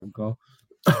phone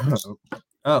call.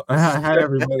 Oh, hi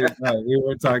everybody. We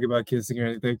weren't talking about kissing or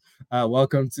anything.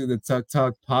 Welcome to the TUC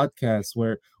Talk podcast,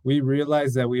 where we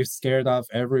realize that we've scared off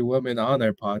every woman on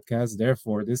our podcast.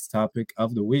 Therefore, this topic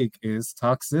of the week is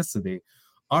toxicity.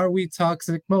 Are we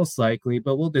toxic? Most likely,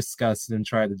 but we'll discuss it and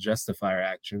try to justify our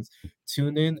actions.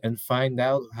 Tune in and find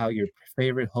out how your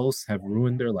favorite hosts have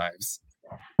ruined their lives.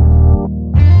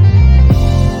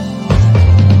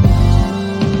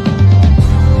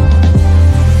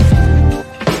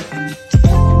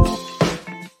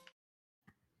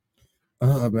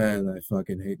 Oh man, I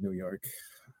fucking hate New York.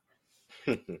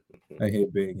 I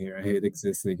hate being here. I hate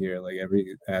existing here. Like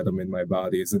every atom in my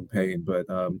body is in pain. But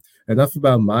enough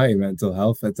about my mental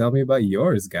health. Tell me about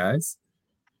yours, guys.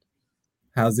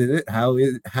 How's it? How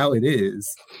it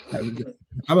is? I'm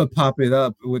gonna pop it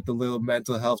up with the little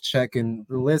mental health check-in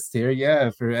list here. Yeah,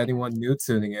 for anyone new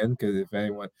tuning in, because if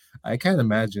anyone, I can't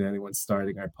imagine anyone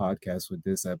starting our podcast with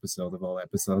this episode of all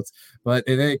episodes. But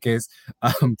in any case,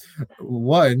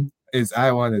 one is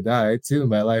I want to die. Two,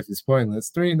 my life is pointless.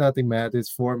 Three, nothing matters.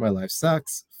 Four, my life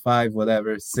sucks. Five,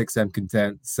 whatever. Six, I'm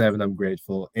content. Seven, I'm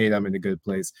grateful. Eight, I'm in a good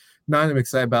place. Nine, I'm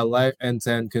excited about life. And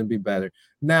 10, couldn't be better.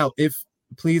 Now, if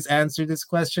please answer this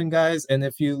question, guys. And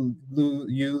if you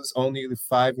use only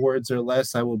 5 words or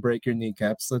less, I will break your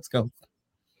kneecaps. Let's go.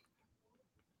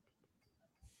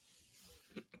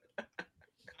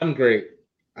 I'm great.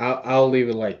 I'll leave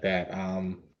it like that.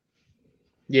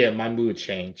 Yeah, my mood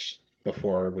changed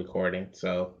before recording,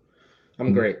 so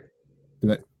I'm great.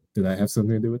 Did I have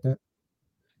something to do with that?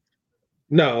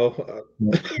 No,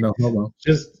 No, homo.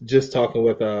 just talking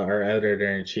with our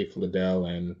editor in chief Liddell,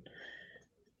 and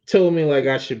told me like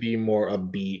I should be more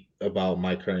upbeat about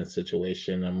my current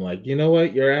situation. I'm like, you know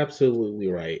what? You're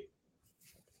absolutely right.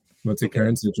 What's your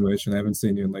current situation? I haven't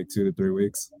seen you in like 2 to 3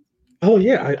 weeks. Oh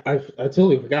yeah, I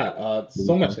totally forgot.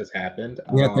 So much has happened.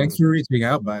 Yeah, thanks for reaching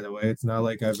out, by the way. It's not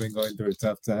like I've been going through a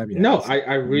tough time yet. No,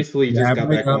 I recently just got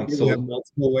back on you have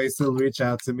multiple ways to reach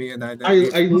out to me, and I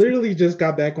literally just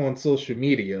got back on social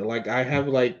media. Like I have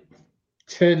like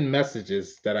 10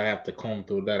 messages that I have to comb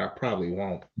through that I probably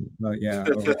won't. Yeah,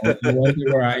 I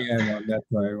wonder where I am on that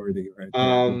priority right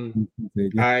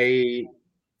there.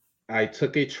 I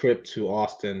took a trip to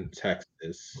Austin,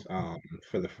 Texas,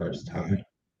 for the first time.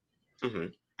 Mm-hmm.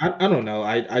 I don't know.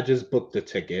 I just booked a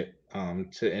ticket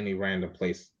to any random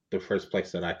place, the first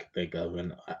place that I could think of,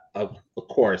 and of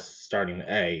course, starting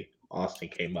A, Austin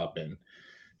came up, and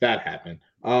that happened.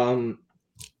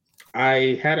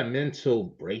 I had a mental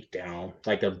breakdown,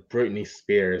 like a Britney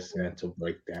Spears mental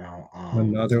breakdown.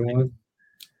 Another one?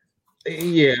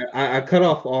 Yeah, I cut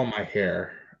off all my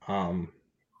hair.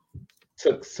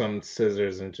 Took some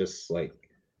scissors and just like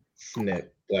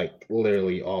snipped like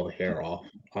literally all the hair off.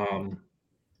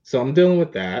 So I'm dealing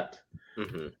with that.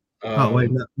 Mm-hmm. Oh wait,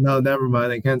 no, never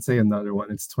mind. I can't say another one.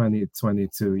 It's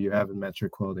 2022. You haven't met your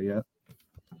quota yet.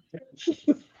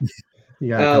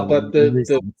 Yeah, but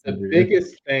the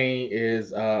biggest thing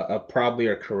is probably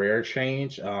a career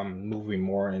change. Moving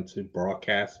more into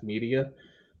broadcast media.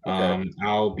 Okay.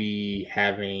 I'll be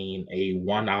having a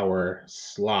 1 hour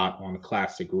slot on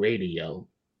classic radio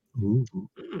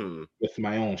with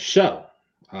my own show,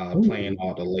 playing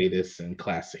all the latest and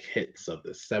classic hits of the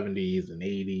 70s and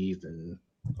 80s and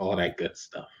all that good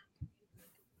stuff.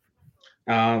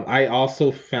 I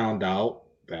also found out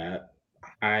that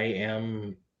I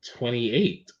am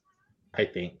 28, I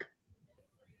think.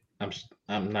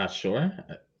 I'm not sure.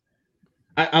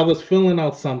 I was filling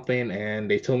out something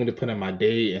and they told me to put in my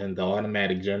date, and the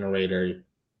automatic generator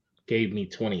gave me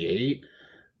 28,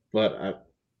 but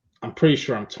I'm pretty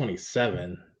sure I'm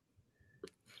 27.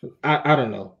 I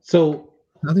don't know. So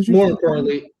more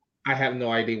importantly, I have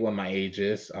no idea what my age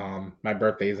is. My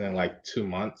birthday's in like 2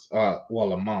 months.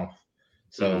 Well, a month.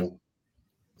 So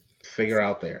figure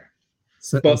out there.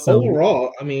 But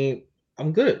overall, I mean,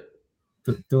 I'm good.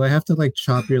 Do I have to like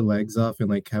chop your legs off and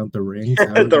like count the rings?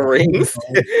 The rings?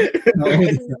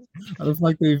 How the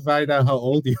fuck do you find out how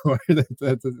old you are?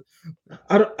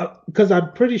 I don't, because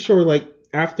I'm pretty sure like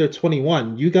after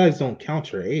 21, you guys don't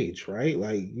count your age, right?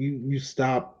 Like you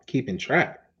stop keeping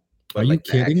track. Are you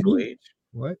kidding me?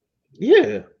 What?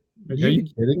 Yeah. Are you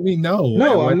kidding me? No,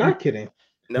 I'm not kidding.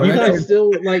 No, you guys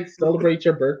still like celebrate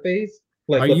your birthdays?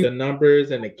 Like with the numbers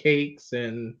and the cakes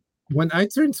and when I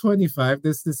turned 25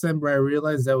 this December, I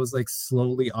realized I was like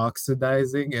slowly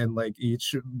oxidizing, and like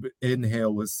each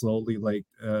inhale was slowly like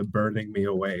burning me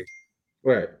away.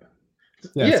 Right.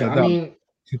 Yeah, so I mean,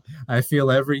 I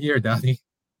feel every year, Donnie.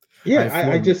 Yeah,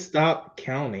 I just stopped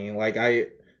counting. Like I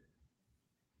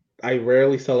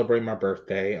rarely celebrate my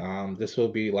birthday. This will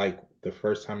be like the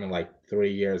first time in like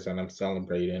 3 years that I'm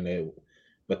celebrating it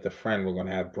with a friend. We're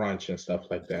gonna have brunch and stuff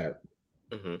like that.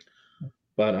 Hmm.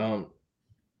 But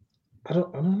I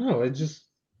don't know. It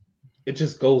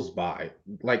just goes by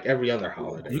like every other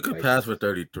holiday. You could Like pass for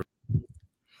 33.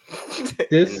 And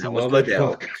this that was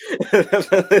Liddell.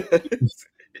 motherfucker.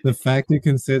 The fact you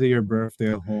consider your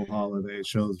birthday a whole holiday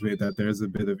shows me that there's a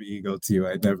bit of ego to you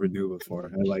I never knew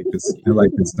before. I like this. I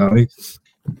like this, Tommy.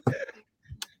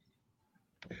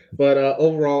 But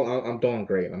overall, I'm doing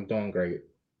great. I'm doing great.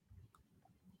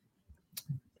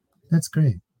 That's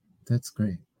great. That's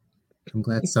great. I'm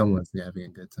glad someone's having a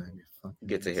good time. You fucking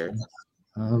Good to hear.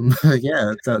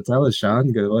 yeah. Tell us,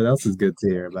 Sean. Good. What else is good to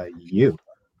hear about you?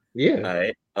 Yeah. All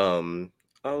right.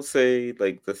 I'll say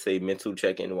like let's say mental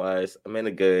check-in wise, I'm in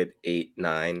a good 8,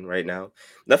 9 right now.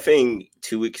 Nothing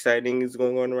too exciting is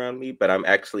going on around me, but I'm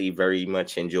actually very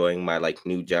much enjoying my like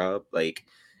new job. Like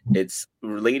it's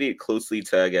related closely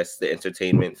to I guess the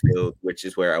entertainment field, which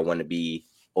is where I want to be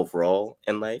overall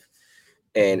in life.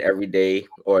 And every day,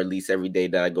 or at least every day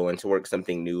that I go into work,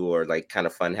 something new or like kind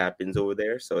of fun happens over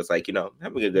there. So it's like,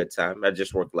 having a good time. I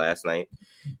just worked last night.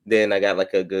 Then I got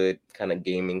like a good kind of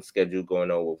gaming schedule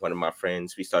going on with one of my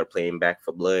friends. We started playing Back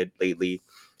for Blood lately,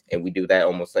 and we do that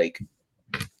almost like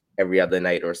every other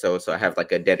night or so. So I have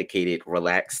like a dedicated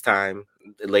relaxed time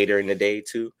later in the day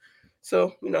too.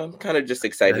 So, I'm kind of just That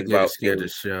excited game about scared the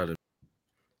things. shit out of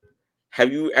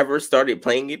Have you ever started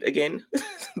playing it again?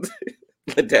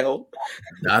 Liddell?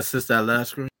 Not since that last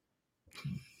screen.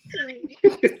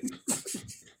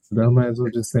 So I might as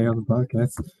well just say on the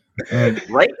podcast.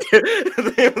 Right?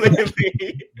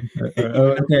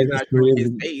 Okay, He's just not showing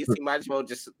his face. He might as well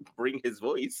just bring his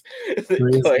voice.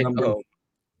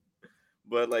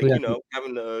 But like,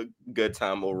 having a good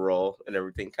time overall and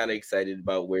everything. Kind of excited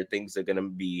about where things are gonna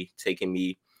be taking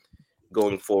me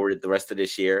going forward the rest of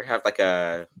this year. Have like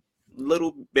a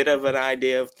little bit of an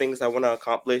idea of things I want to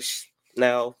accomplish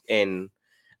now. And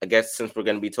I guess since we're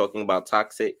gonna be talking about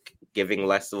toxic, giving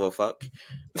less of a fuck.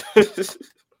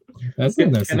 That's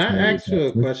Can I ask you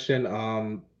a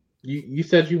question? You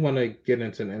said you want to get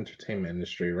into the entertainment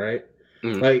industry, right?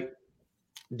 Mhm. Like,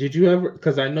 did you ever?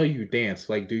 Because I know you dance.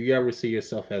 Like, do you ever see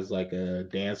yourself as like a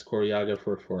dance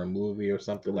choreographer for a movie or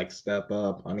something like Step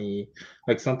Up, Honey,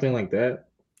 like something like that?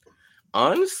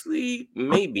 Honestly,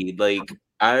 maybe like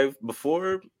I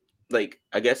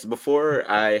guess before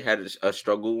I had a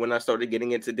struggle when I started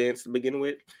getting into dance to begin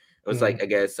with. It was like I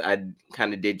guess I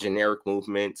kind of did generic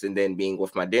movements, and then being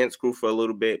with my dance crew for a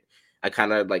little bit, I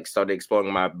kind of like started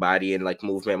exploring my body and like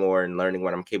movement more and learning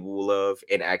what I'm capable of,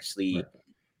 and actually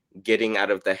getting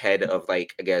out of the head of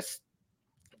like I guess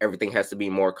everything has to be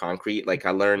more concrete. Like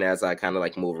I learn as I kind of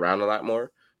like move around a lot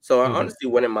more. So I honestly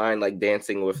wouldn't mind like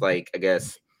dancing with like I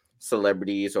guess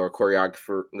celebrities or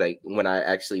choreographer, like when I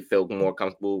actually feel more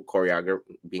comfortable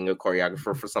being a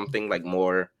choreographer for something like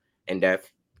more in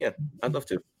depth. Yeah, I'd love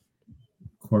to.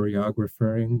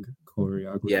 choreographing.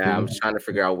 Yeah, I'm just trying to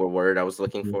figure out what word I was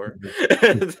looking for.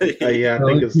 Yeah, I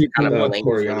think it's kind of the blank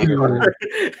really choreographer.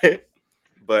 hard.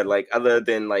 But like other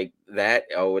than like that,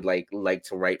 I would like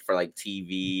to write for like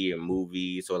TV and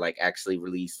movies, or like actually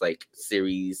release like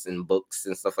series and books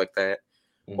and stuff like that,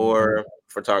 or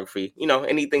photography.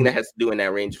 Anything that has to do in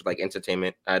that range of like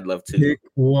entertainment. I'd love to Pick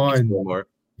one. explore more.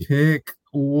 Pick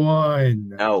one.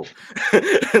 No,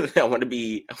 I want to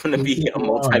be a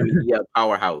multimedia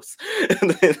powerhouse.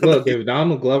 Look, if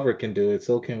Donald Glover can do it,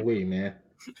 so can we, man.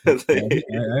 I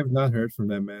have not heard from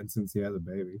that man since he had a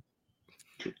baby.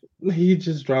 He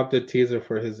just dropped a teaser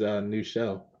for his new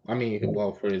show. I mean,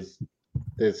 well, for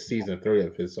this season 3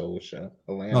 of his old show,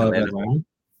 Atlanta.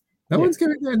 No one's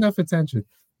giving that enough attention.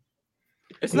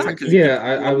 It's not. Yeah,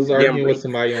 I was arguing with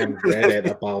somebody on Reddit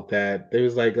about that. They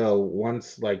was like, "Oh,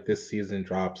 once like this season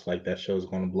drops, like that show's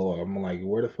gonna blow up." I'm like,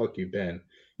 "Where the fuck you been?"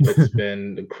 It's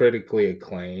been critically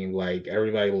acclaimed. Like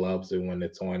everybody loves it when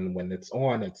it's on. When it's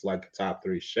on, it's like a top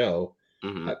 3 show.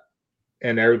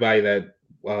 And everybody that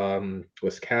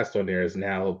was cast on there is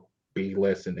now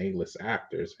B-list and A-list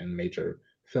actors in major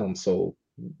films. So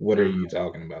what are you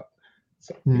talking about?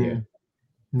 So yeah.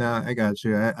 No, I got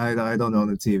you. I don't own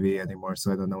a TV anymore,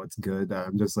 so I don't know what's good.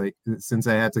 I'm just like, since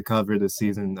I had to cover the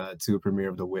season 2 premiere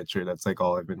of The Witcher, that's like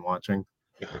all I've been watching.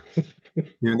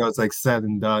 Even though it's like said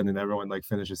and done, and everyone like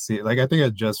finishes seeing. Like I think I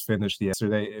just finished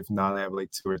yesterday. If not, I have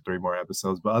like 2 or 3 more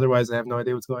episodes. But otherwise, I have no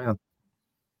idea what's going on.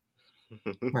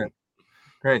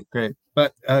 Great.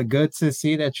 But good to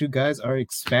see that you guys are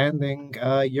expanding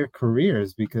your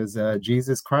careers, because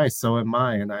Jesus Christ, so am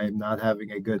I, and I am not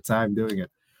having a good time doing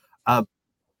it.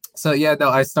 So yeah, no,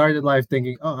 I started life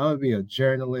thinking, oh, I'm gonna be a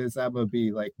journalist. I'm gonna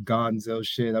be like Gonzo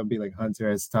shit. I'm gonna be like Hunter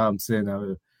S. Thompson. I'm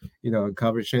gonna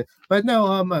uncover shit. But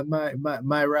no,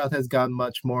 my route has gone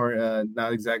much more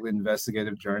not exactly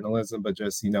investigative journalism, but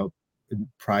just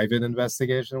private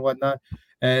investigation and whatnot.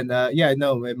 And yeah,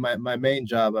 no, my main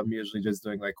job, I'm usually just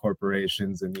doing like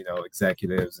corporations and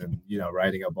executives and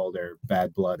writing up all their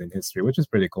bad blood in history, which is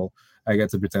pretty cool. I get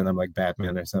to pretend I'm like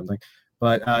Batman or something.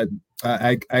 But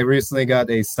I recently got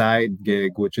a side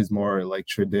gig, which is more like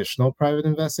traditional private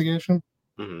investigation.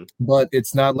 Mhm. But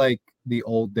it's not like the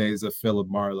old days of Philip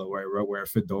Marlowe where I wear a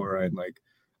fedora and like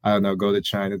I don't know, go to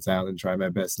Chinatown and try my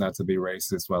best not to be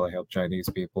racist while I help Chinese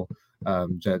people.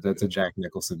 That's a Jack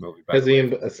Nicholson movie, by the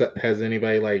way. Has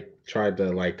anybody like tried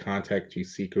to like contact you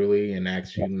secretly and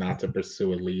ask you not to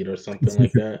pursue a lead or something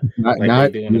like that, Not like they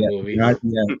not do in the yet, movies? not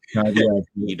yet, not yet.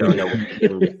 You don't know what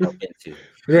you're getting yourself into.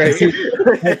 Right.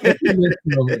 That's a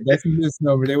misnomer. That's a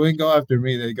misnomer. They wouldn't go after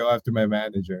me. They'd go after my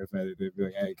manager if they'd be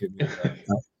like, "Hey, can you?"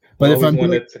 But I if always I'm doing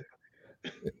wanted to.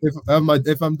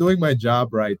 if I'm doing my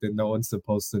job right, then no one's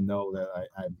supposed to know that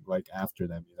I'm like after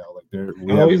them. Like I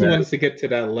we have always very wanted to get to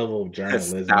that level of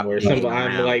journalism Stop where hanging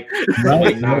I'm around. like right,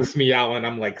 somebody knocks me out and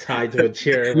I'm like tied to a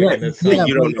chair yeah, and it's yeah, And some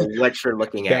you don't know what you're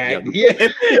looking at, bad, young yeah,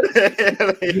 yeah,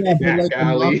 but back like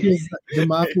alley. the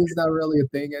mafia's not really a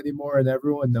thing anymore, and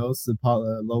everyone knows the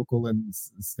local and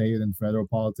state and federal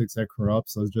politics are corrupt.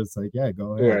 So it's just like, yeah,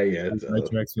 go ahead, Right, yeah, it's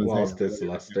write your expose. lost its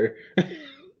luster.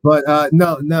 But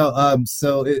no, no.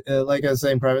 So like I was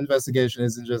saying, private investigation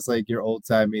isn't just like your old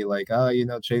timey, like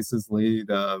chase this lead,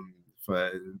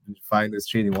 find this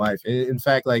cheating wife. In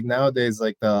fact, like nowadays,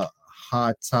 like the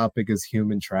hot topic is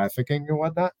human trafficking and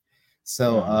whatnot.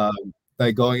 So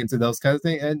like going into those kind of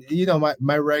things, and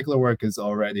my regular work is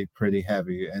already pretty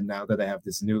heavy, and now that I have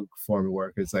this new form of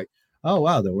work, it's like, oh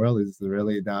wow, the world is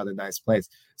really not a nice place.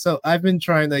 So I've been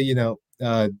trying to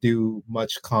do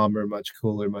much calmer, much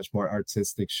cooler, much more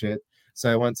artistic shit.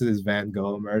 So I went to this Van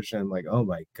Gogh immersion. I'm like, oh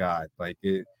my god, like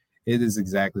it is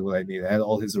exactly what I need. I had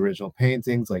all his original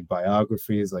paintings, like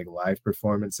biographies, like live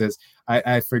performances.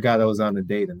 I forgot I was on a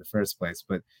date in the first place,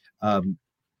 but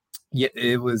yeah,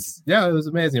 it was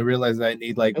amazing. I realized I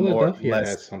need like more Philadelphia less.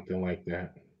 has something like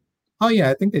that. Oh yeah,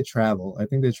 I think they travel. I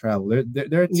think they travel. There are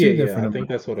Yeah, two yeah, I different think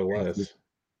that's what it immersions, was.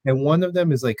 and one of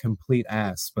them is like complete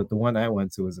ass, but the one I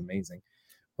went to was amazing.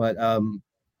 But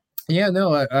yeah,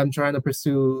 no, I'm trying to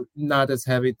pursue not as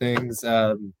heavy things,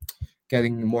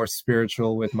 getting more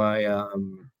spiritual with my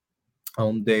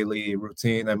own daily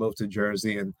routine. I moved to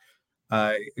Jersey and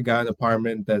I got an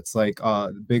apartment that's like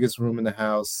the biggest room in the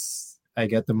house. I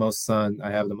get the most sun. I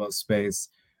have the most space.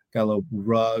 Got a little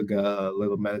rug, a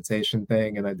little meditation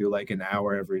thing, and I do like an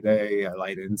hour every day. I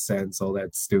light incense, all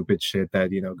that stupid shit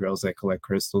that girls that collect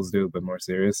crystals do, but more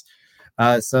serious.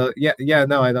 So yeah,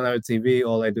 no, I don't have a TV.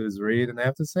 All I do is read, and I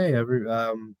have to say,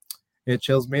 it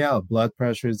chills me out. Blood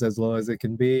pressure is as low as it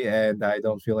can be, and I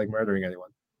don't feel like murdering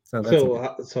anyone. So that's So,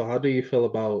 okay. so how do you feel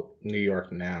about New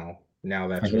York now? Now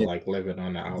I that you're hate like living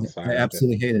on the it. outside I of it?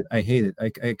 absolutely hate it. I hate it.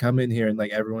 I come in here and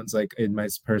like everyone's like in my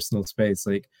personal space.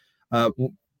 Like,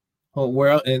 well,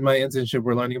 we're in my internship.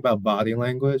 We're learning about body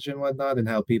language and whatnot, and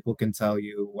how people can tell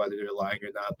you whether they're lying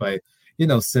or not by,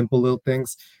 simple little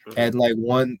things. Mhm. And like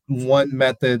one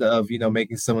method of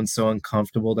making someone so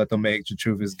uncomfortable that they'll make the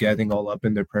truth is getting all up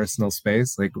in their personal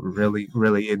space, like really,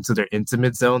 really into their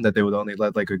intimate zone that they would only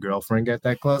let like a girlfriend get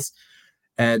that close.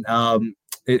 And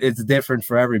it's different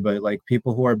for everybody. Like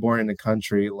people who are born in the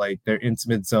country, like their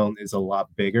intimate zone is a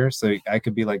lot bigger. So I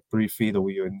could be like 3 feet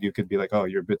away and you could be like, oh,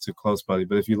 you're a bit too close, buddy.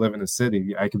 But if you live in a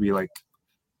city, I could be like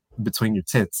between your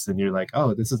tits and you're like,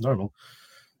 oh, this is normal.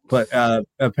 But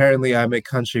apparently I'm a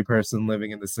country person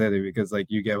living in the city because like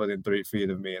you get within 3 feet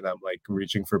of me and I'm like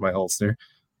reaching for my holster.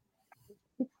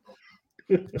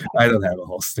 I don't have a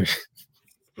holster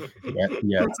yet.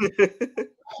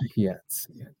 Yet.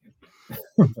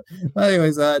 Well,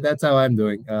 anyways, that's how I'm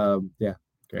doing. Yeah,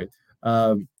 great.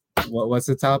 What's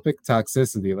the topic?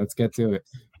 Toxicity. Let's get to it.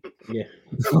 Yeah,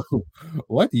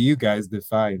 What do you guys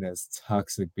define as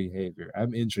toxic behavior?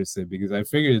 I'm interested because I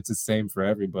figured it's the same for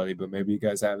everybody, but maybe you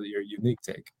guys have your unique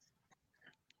take.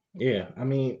 yeah. I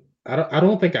mean, I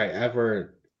don't think I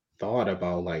ever thought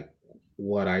about like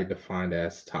what I defined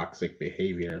as toxic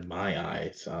behavior in my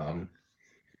eyes.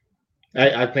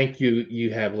 I think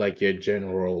you have like your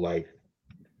general like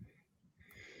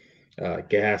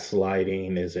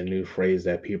gaslighting is a new phrase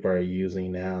that people are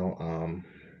using now.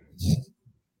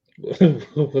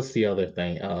 What's the other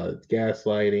thing?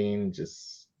 Gaslighting,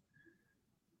 just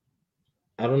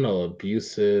I don't know,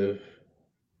 abusive,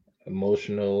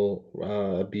 emotional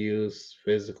abuse,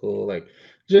 physical, like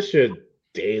just your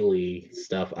daily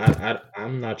stuff.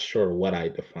 I'm not sure what I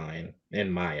define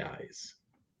in my eyes.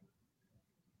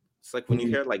 It's like when you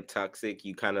hear like toxic,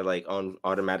 you kind of like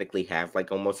automatically have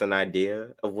like almost an idea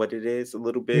of what it is a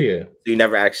little bit. Yeah. So you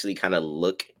never actually kind of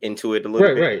look into it a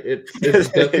little bit. Right. It's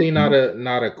definitely not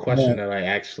a question that I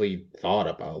actually thought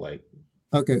about. Like,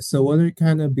 Okay, so what are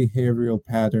kind of behavioral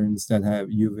patterns that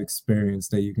you've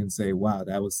experienced that you can say, wow,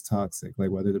 that was toxic?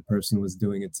 Like whether the person was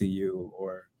doing it to you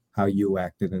or how you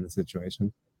acted in the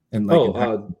situation. And like oh, and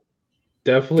how,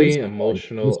 definitely just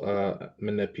emotional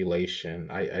manipulation.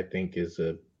 I think is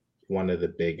one of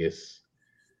the biggest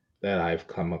that I've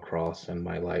come across in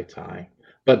my lifetime.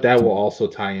 But that will also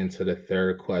tie into the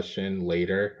third question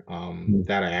later,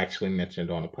 that I actually mentioned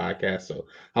on a podcast. So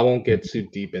I won't get too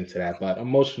deep into that. But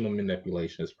emotional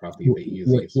manipulation is probably the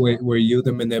easiest one. were you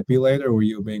the manipulator or were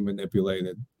you being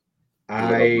manipulated?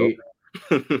 A little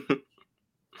I bit.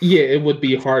 Yeah, it would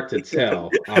be hard to tell.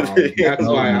 That's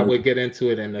Oh, why I no. would get into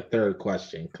it in the third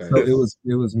question, So because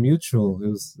it was mutual. It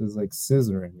was like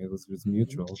scissoring. It was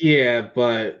mutual. yeah,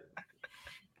 but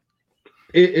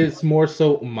it is more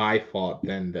so my fault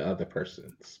than the other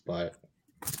person's. But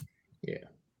yeah.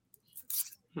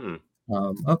 Hmm.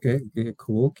 Okay, yeah,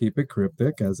 cool. Keep it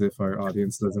cryptic, as if our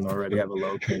audience doesn't already have a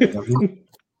low opinion of you.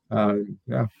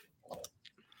 Yeah.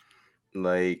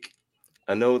 Like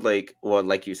I know, like, well,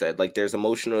 like you said, like there's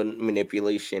emotional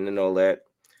manipulation and all that.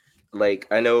 Like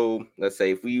I know, let's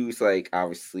say if we use like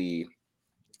obviously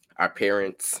our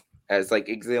parents as like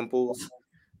examples,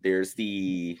 there's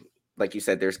the, like you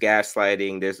said, there's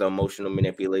gaslighting, there's the emotional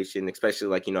manipulation, especially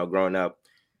like, you know, growing up.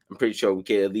 I'm pretty sure we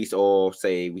could at least all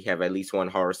say we have at least one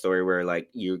horror story where like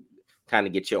you kind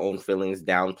of get your own feelings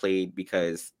downplayed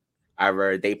because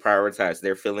either they prioritize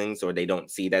their feelings or they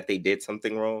don't see that they did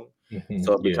something wrong.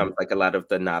 So it Yeah. becomes like a lot of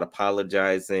the not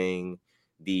apologizing,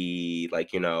 the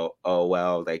like, you know, oh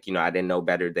well, like, you know, I didn't know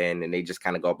better then, and they just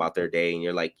kind of go about their day, and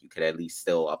you're like, you could at least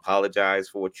still apologize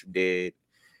for what you did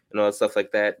and all that stuff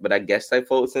like that. But I guess that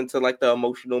falls into like the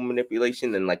emotional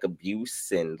manipulation and like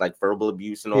abuse and like verbal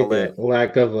abuse and all Yeah. that.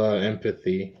 Lack of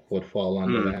empathy would fall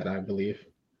under Mm, that, I believe.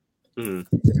 mm.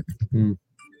 Hmm.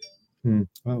 Hmm.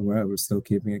 Oh, wow, we're still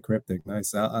keeping it cryptic.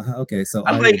 Nice. Okay, so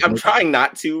I'm I like, will. I'm trying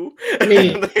not to. I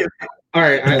mean, all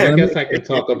right, Yeah, I let guess me. I can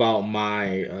talk about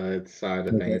my side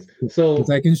of Okay, things. because So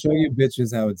I can show you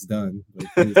bitches how it's done. But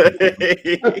please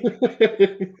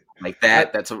continue. Like I,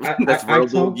 that. That's I verbal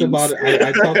talked about abuse. it.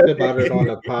 I talked about it on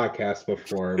the podcast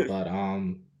before, but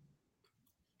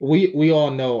we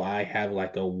all know I have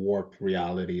like a warped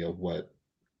reality of what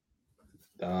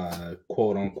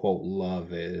quote unquote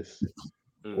love is,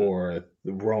 Mm, or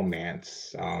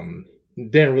romance.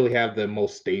 Didn't really have the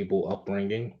most stable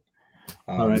upbringing.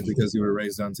 All right, Um, because you were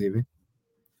raised on TV.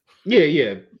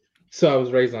 yeah. So I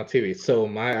was raised on TV. So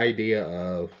my idea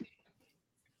of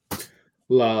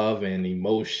love and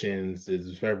emotions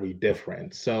is very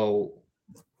different. So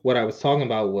what I was talking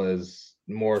about was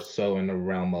more so in the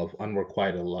realm of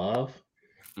unrequited love.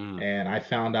 mm, And I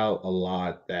found out a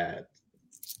lot that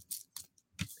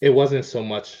it wasn't so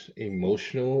much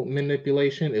emotional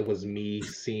manipulation, it was me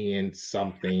seeing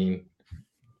something,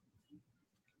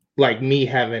 like me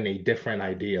having a different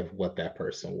idea of what that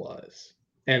person was.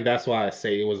 And that's why I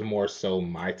say it was more so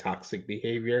my toxic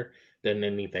behavior than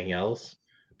anything else,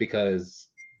 because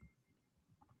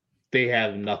they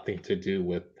have nothing to do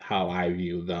with how I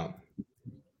view them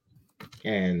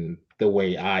and the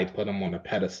way I put them on a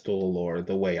pedestal, or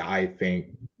the way I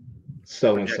think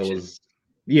so and so projection. is.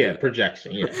 Yeah, Yeah.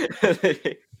 projection. Yeah.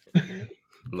 I'm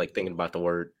like thinking about the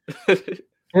word.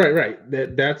 Right.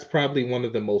 That's probably one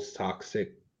of the most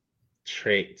toxic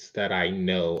traits that I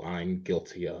know I'm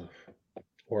guilty of,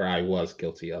 or I was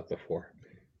guilty of before.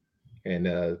 And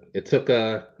it took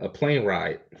a plane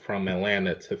ride from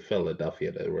Atlanta to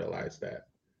Philadelphia to realize that.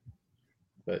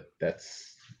 But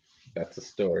that's a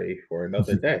story for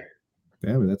another day.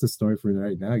 Damn it, that's a story for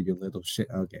right now, you little shit.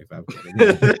 Okay, I'm kidding.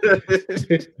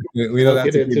 We don't I'll have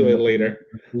get to keep into it milking. later.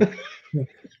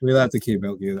 We don't have to keep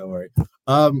milking. Don't worry.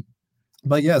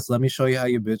 But yes, let me show you how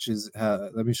you bitches.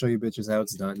 Let me show you bitches how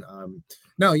it's done.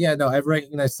 No, yeah, no, I've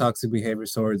recognized toxic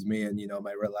behaviors towards me, and you know,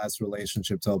 my last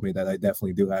relationship told me that I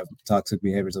definitely do have toxic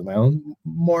behaviors of my own,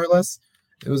 more or less.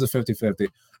 It was a 50-50.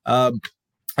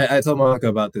 I told Monica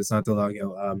about this not too long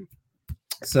ago.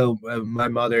 So my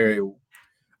mother,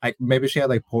 maybe she had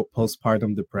like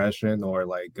postpartum depression, or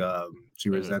like she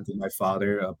Mhm. resented my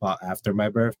father after my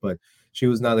birth, but she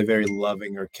was not a very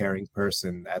loving or caring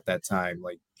person at that time.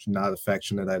 Like she's not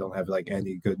affectionate. I don't have like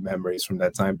any good memories from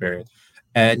that time period.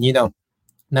 And you know,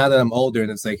 now that I'm older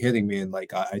and it's like hitting me, and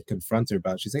like I confront her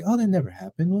about it, she's like, "Oh, that never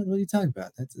happened. What are you talking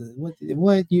about? That's what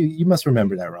you must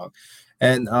remember that wrong."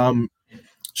 And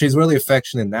she's really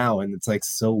affectionate now, and it's like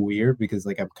so weird because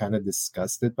like I'm kind of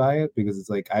disgusted by it because it's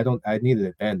like I needed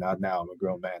it then, not now. I'm a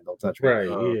grown man, don't touch me. Right.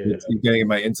 Yeah. You're getting in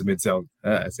my intimate zone.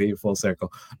 I see you full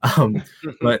circle.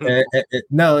 But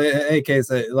no, in any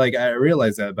case, like I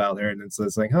realized that about her, and it's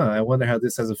like, I wonder how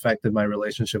this has affected my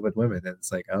relationship with women. And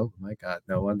it's like, oh my god,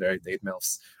 no wonder I date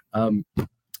milfs.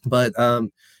 But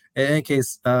in any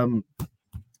case, what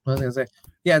was I gonna say?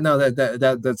 Yeah, no,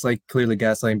 that's like clearly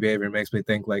gaslighting behavior. Makes me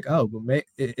think like, oh, but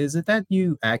is it that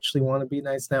you actually want to be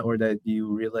nice now, or that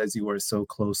you realize you are so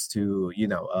close to,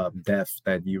 death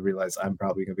that you realize I'm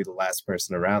probably gonna be the last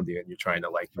person around you, and you're trying to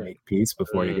like make peace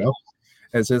before you go.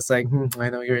 It's just like,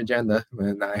 I know your agenda,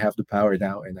 and I have the power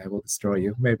now, and I will destroy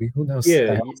you. Maybe, who knows?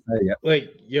 Yeah,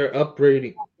 like your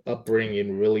upbringing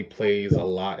really plays a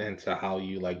lot into how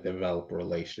you like develop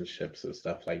relationships and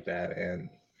stuff like that. And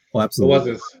Oh, it absolutely.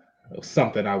 wasn't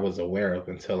something I was aware of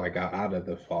until I got out of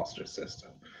the foster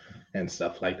system and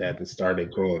stuff like that and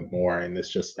started growing more. And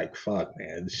it's just like, fuck,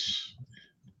 man.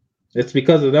 It's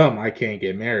because of them I can't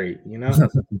get married, you know?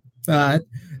 I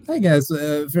guess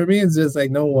for me, it's just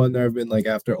like no wonder I've been like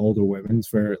after older women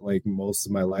for like most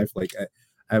of my life. Like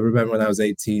I remember when I was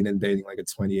 18 and dating like a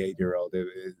 28-year-old.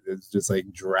 It's just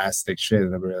like drastic shit.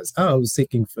 And I realized, I was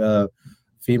seeking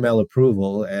female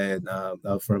approval and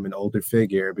from an older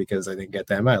figure because I didn't get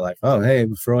that in my life. Oh, hey,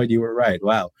 Freud, you were right.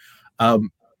 Wow.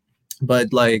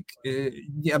 But like,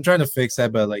 yeah, I'm trying to fix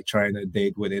that by like trying to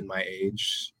date within my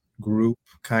age group,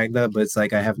 kind of. But it's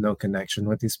like I have no connection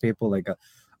with these people. Like,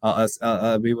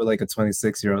 I'll be with like a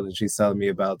 26-year-old and she's telling me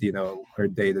about her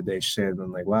day-to-day shit. And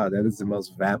I'm like, wow, that is the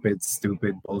most vapid,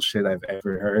 stupid bullshit I've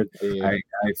ever heard. Yeah.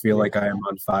 I feel like I am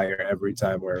on fire every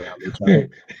time we're around each other.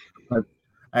 But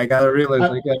I gotta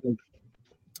realize,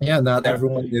 not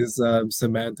everyone is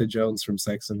Samantha Jones from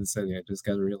Sex and the City. I just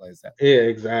gotta realize that. Yeah,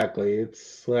 exactly.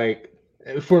 It's like,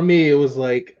 for me, it was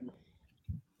like,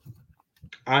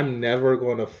 I'm never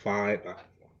going to find.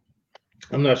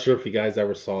 I'm not sure if you guys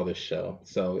ever saw this show,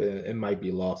 so it might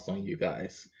be lost on you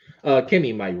guys.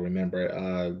 Kenny might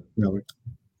remember. No.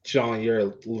 Sean, you're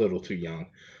a little too young,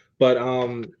 but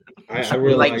I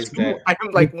realized that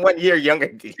I'm like 1 year younger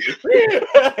than you.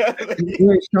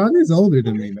 Wait, Sean is older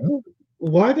than me, no?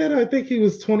 Why did I think he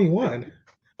was 21?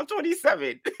 I'm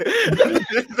 27.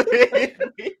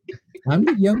 I'm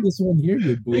the youngest one here,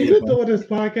 you We've been doing this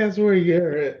podcast for a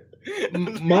year.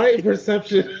 My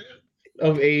perception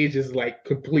of age is like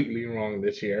completely wrong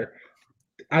this year.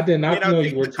 I did not know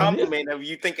you were the compliment of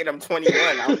you thinking I'm 21.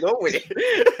 I'll go with it.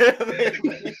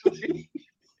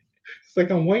 It's like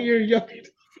I'm 1 year young.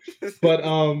 But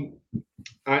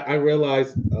I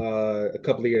realized a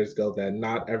couple of years ago that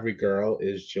not every girl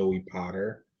is Joey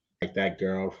Potter, like that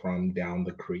girl from down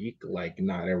the creek. Like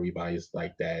not everybody's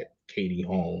like that Katie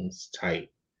Holmes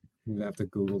type. You have to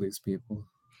Google these people.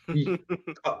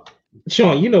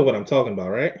 Sean, you know what I'm talking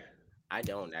about, right? I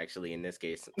don't actually in this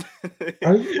case.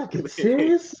 Are you fucking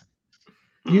serious?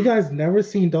 You guys never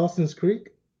seen Dawson's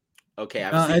Creek? Okay,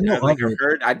 I've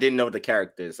heard. I didn't know the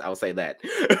characters. I'll say that.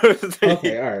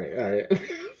 Okay, all right.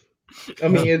 I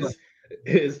mean,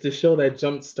 it's the show that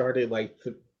jump started like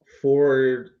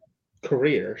 4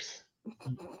 careers.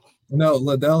 No,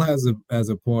 Liddell has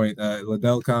a point.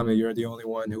 Liddell comment, you're the only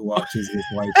one who watches this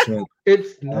white shit.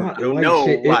 It's not. You know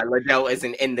why Liddell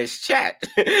isn't in this chat.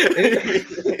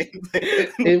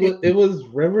 It was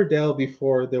Riverdale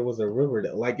before there was a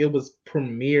Riverdale. Like it was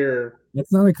premiere.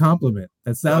 That's not a compliment.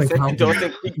 That's not a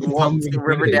compliment.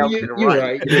 You're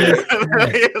right.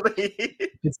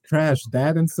 It's trash.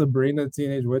 That and Sabrina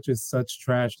Teenage Witch is such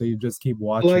trash that you just keep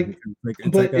watching.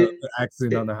 It's like an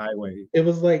accident on the highway. It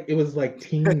was like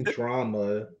teen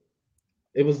drama.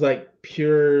 It was like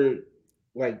pure,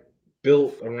 like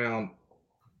built around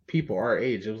people our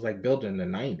age. It was like built in the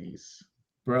 90s.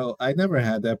 Bro, I never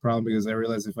had that problem because I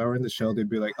realized if I were in the show, they'd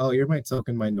be like, "Oh, you're my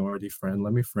token minority friend.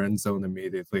 Let me friend zone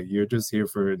immediately. You're just here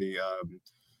for the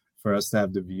for us to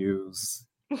have the views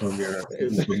from your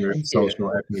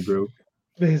social ethnic group."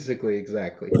 Basically,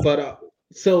 exactly. But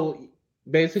so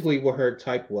basically, what her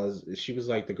type was, she was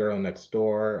like the girl next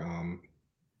door,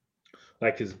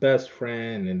 like his best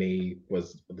friend, and they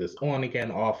was this on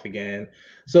again, off again.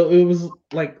 So it was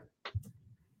like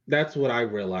that's what I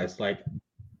realized. Like,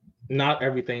 not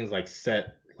everything's like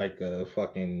set like a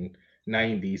fucking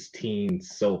 90s teen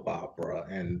soap opera,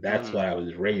 and that's what I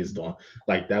was raised on.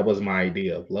 Like that was my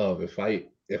idea of love. If I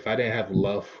didn't have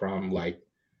love from like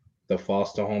the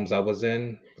foster homes I was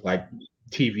in, like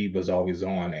TV was always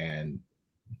on, and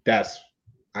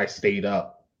I stayed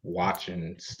up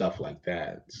watching stuff like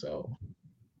that. So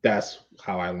that's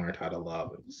how I learned how to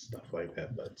love and stuff like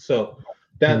that. But so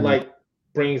that like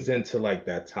brings into like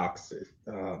that toxic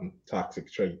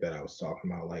trait that I was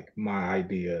talking about, like my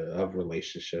idea of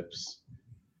relationships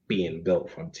being built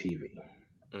from TV.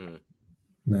 Mm.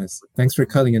 Nice. Thanks for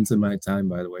cutting into my time,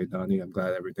 by the way, Donnie. I'm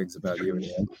glad everything's about you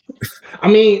again. I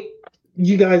mean,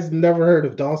 you guys never heard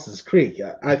of Dawson's Creek.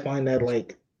 I find that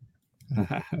like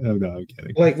Oh, no, I'm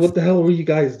kidding. like what the hell were you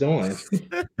guys doing?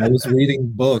 I was reading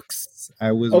books.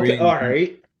 I was Okay, reading. all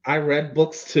right. I read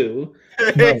books too.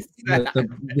 No,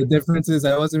 the difference is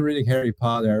I wasn't reading Harry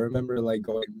Potter. I remember like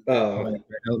going my I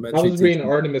elementary was teacher. reading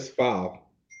Artemis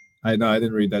Fowl. I know I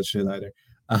didn't read that shit either.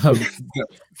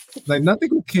 Like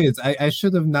nothing with kids. I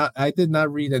should have not. I did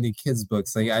not read any kids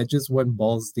books. Like I just went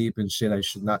balls deep in shit I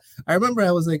should not. I remember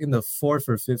I was like in the 4th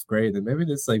or 5th grade, and maybe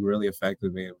this like really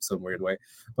affected me in some weird way.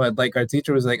 But like our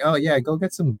teacher was like, "Oh yeah, go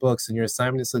get some books, and your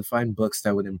assignment is to find books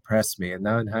that would impress me." And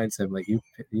now in hindsight, I'm like, you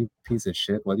piece of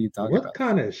shit. What are you talking What about?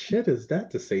 kind of shit is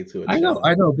that to say to a I child?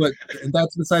 know, but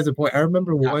that's besides the point. I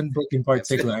remember one book in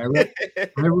particular. I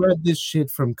read this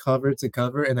shit from cover to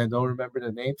cover, and I don't remember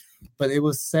the name, but it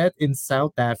was set in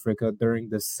South Africa during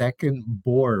the Second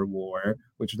Boer War,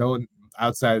 which no one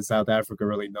outside of South Africa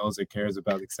really knows or cares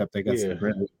about, except I guess the Yeah.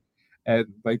 British. And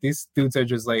like these dudes are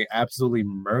just like absolutely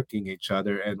murking each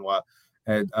other, and what.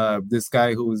 And this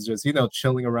guy who was just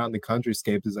chilling around the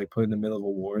countryscape is like put in the middle of a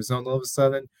war zone all of a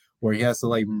sudden, where he has to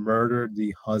like murder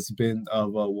the husband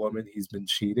of a woman he's been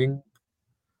cheating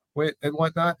with and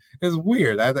whatnot. It's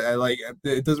weird. I like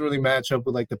it doesn't really match up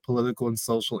with like the political and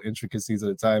social intricacies of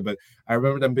the time, but I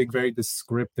remember them being very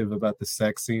descriptive about the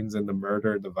sex scenes and the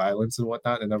murder and the violence and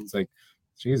whatnot. And I was like,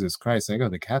 Jesus Christ, I go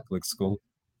to Catholic school.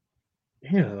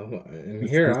 Yeah, and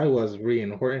here I was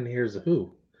reading Horton Hears a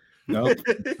Who. Nope.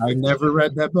 I never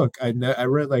read that book. I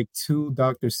read like 2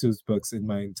 Dr. Seuss books in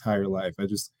my entire life.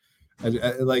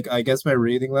 I guess my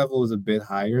reading level was a bit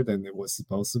higher than it was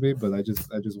supposed to be, but I just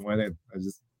went in. I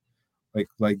just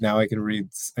like now I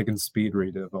can speed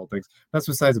read it of all things. That's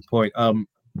besides the point.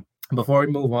 Before we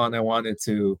move on, I wanted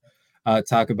to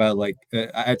talk about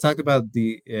I talked about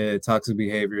the toxic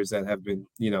behaviors that have been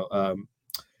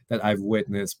that I've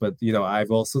witnessed, but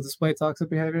I've also displayed toxic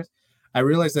behaviors. I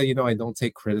realize that I don't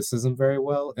take criticism very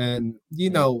well, and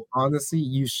honestly,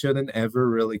 you shouldn't ever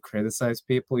really criticize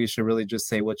people. You should really just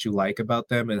say what you like about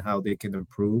them and how they can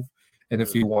improve. And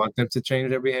if you want them to change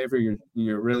their behavior,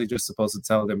 you're really just supposed to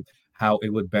tell them how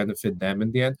it would benefit them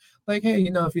in the end. Like, hey,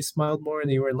 if you smiled more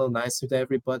and you were a little nicer to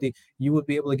everybody, you would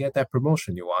be able to get that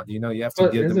promotion you want. You have to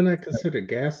But give them. isn't that considered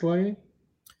gaslighting?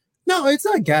 No, it's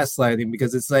not gaslighting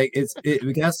because it's like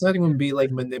gaslighting would be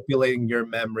like manipulating your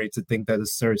memory to think that a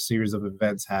certain series of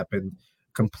events happened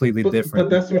completely different. But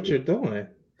that's what you're doing.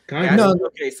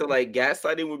 Okay, so like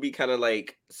gaslighting would be kind of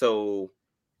like, so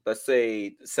let's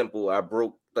say simple, I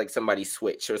broke like somebody's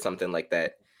switch or something like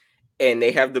that, and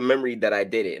they have the memory that I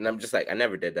did it, and I'm just like, I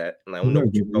never did that, and I don't know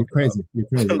what you're crazy. You're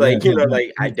crazy. Like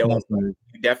like I don't. You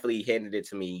definitely handed it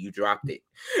to me. You dropped it.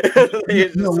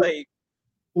 It's just like.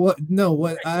 What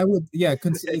I would,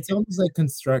 it's almost like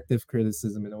constructive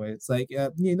criticism in a way. It's like,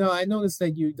 I noticed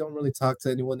that you don't really talk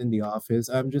to anyone in the office.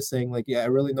 I'm just saying, like, I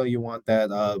really know you want that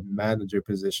manager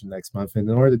position next month, and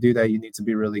in order to do that, you need to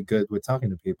be really good with talking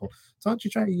to people. So why don't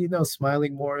you try,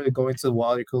 smiling more, going to the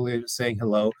water cooler, saying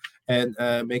hello, and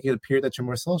make it appear that you're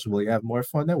more sociable. You have more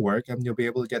fun at work, and you'll be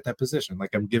able to get that position. Like,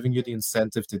 I'm giving you the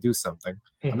incentive to do something.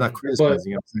 I'm not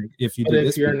criticizing. I'm saying if you do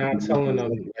this, you're not telling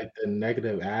them like the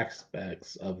negative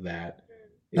aspects of that.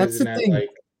 That's the thing.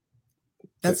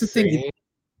 That's the thing.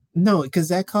 No, because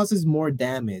that causes more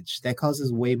damage. That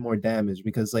causes way more damage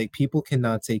because like people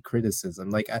cannot take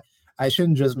criticism. Like I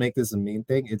shouldn't just make this a mean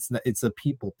thing. It's a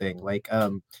people thing. Like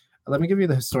let me give you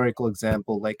the historical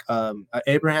example. Like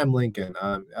Abraham Lincoln.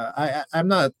 I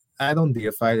don't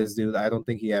deify this dude. I don't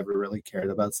think he ever really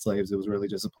cared about slaves. It was really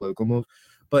just a political move.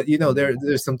 But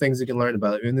there's some things you can learn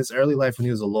about it. In his early life when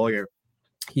he was a lawyer,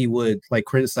 he would like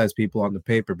criticize people on the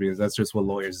paper because that's just what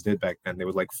lawyers did back then. They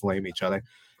would like flame each other.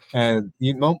 And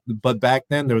but back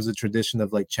then there was a tradition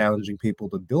of like challenging people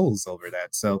to duels over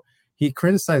that. So he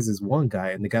criticizes one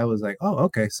guy and the guy was like, oh,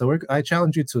 okay, so I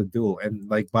challenge you to a duel. And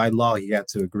like by law he had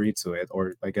to agree to it,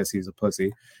 or I guess he's a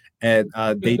pussy. And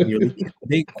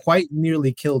they quite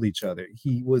nearly killed each other.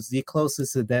 He was the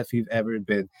closest to death he'd ever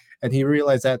been. And he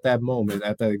realized at that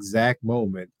exact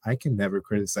moment, I can never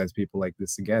criticize people like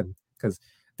this again, because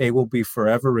they will be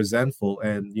forever resentful.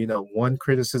 And one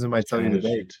criticism I tell you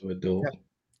today to a duel.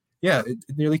 It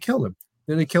nearly killed him.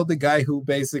 Nearly killed the guy who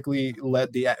basically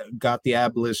got the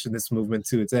abolitionist movement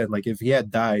to its end. Like if he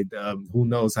had died, who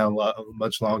knows how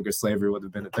much longer slavery would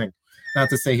have been a thing. Not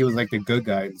to say he was like the good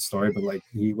guy in the story, but like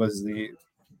he was the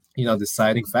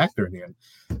deciding factor in the end.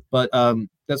 But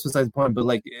that's besides the point. But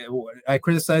like, I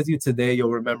criticize you today,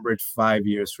 you'll remember it 5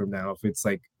 years from now if it's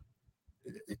like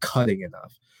cutting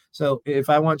enough. So if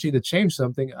I want you to change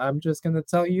something, I'm just gonna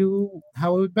tell you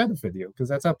how it would benefit you because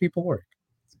that's how people work.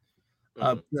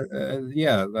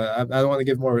 Yeah, I don't want to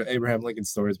give more Abraham Lincoln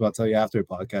stories, but I'll tell you after the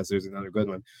podcast. There's another good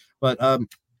one. But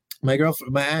my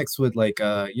girlfriend, my ex would like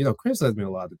criticize me a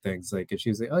lot of things. Like if she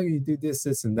was like, "Oh, you do this,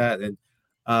 and that," and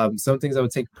some things I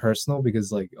would take personal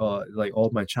because like all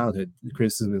my childhood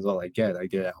criticism is all I get. I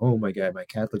get it at home, I get it at my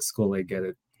Catholic school, I get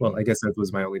it. Well, I guess that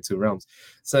was my only two realms.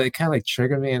 So it kind of like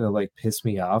triggered me and it like pissed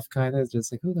me off, kind of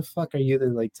just like, who the fuck are you to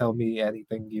like tell me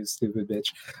anything, you stupid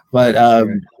bitch? But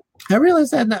I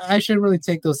realized that I shouldn't really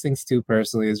take those things too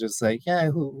personally. It's just like, yeah,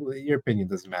 your opinion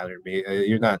doesn't matter to me.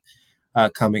 You're not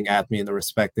coming at me in a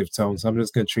respective tone, so I'm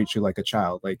just going to treat you like a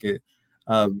child. Like it,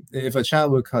 if a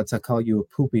child would call you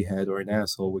a poopy head or an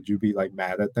asshole, would you be like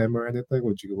mad at them or anything?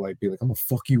 Would you like be like, I'm gonna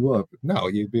fuck you up? No,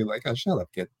 you'd be like, oh, shut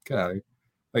up, get out of here.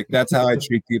 Like that's how I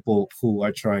treat people who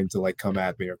are trying to like come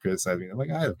at me or criticize me. I'm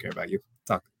like, I don't care about you.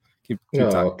 Keep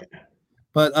talking. Okay.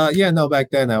 But yeah, no,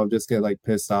 back then I would just get like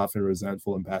pissed off and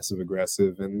resentful and passive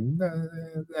aggressive, and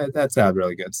that sounded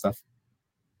really good stuff.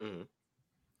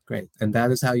 Great, and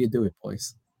that is how you do it,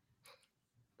 boys.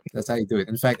 That's how you do it.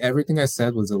 In fact, everything I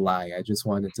said was a lie. I just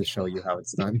wanted to show you how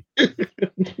it's done.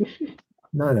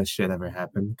 None of that shit ever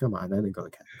happened. Come on, I didn't go to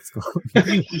Catholic school.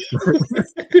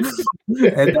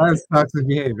 And that's toxic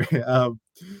behavior.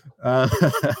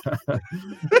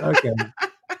 Okay.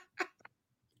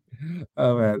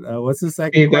 Oh man, what's the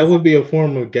second? Hey, that would be a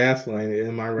form of gaslighting.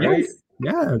 Am I right? Yes.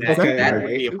 Yeah. Okay, That all would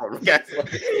be a right. form of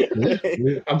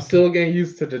gaslighting. I'm still getting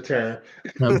used to the term.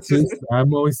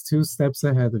 I'm always 2 steps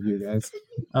ahead of you guys.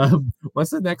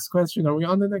 What's the next question? Are we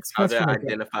on the next How question? to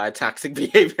identify toxic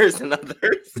behaviors in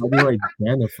others. How do you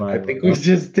identify? I think we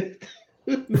just did.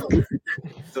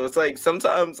 So it's like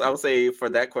sometimes I'll say for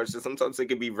that question, sometimes it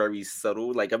can be very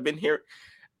subtle. Like I've been here,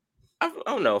 I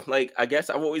don't know. Like I guess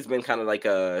I've always been kind of like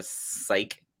a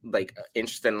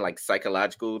interested in like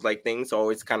psychological like things. So I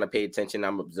always kind of pay attention.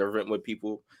 I'm observant with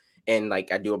people, and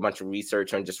like I do a bunch of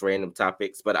research on just random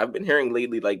topics. But I've been hearing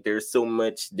lately like there's so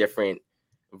much different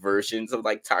versions of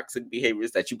like toxic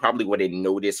behaviors that you probably wouldn't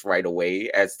notice right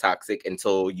away as toxic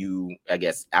until you, I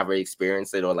guess, ever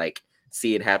experience it or like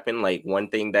see it happen. Like one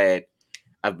thing that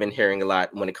I've been hearing a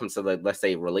lot when it comes to, let's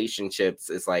say, relationships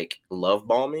is like love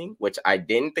bombing, which I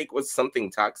didn't think was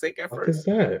something toxic at What is first.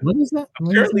 that? What is that?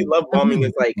 Apparently, love bombing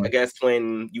is like, I guess,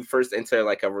 when you first enter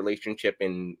like a relationship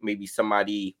and maybe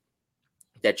somebody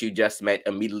that you just met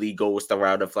immediately goes the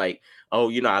route of like,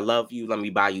 oh, I love you. Let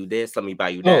me buy you this. Let me buy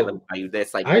you that. Let me buy you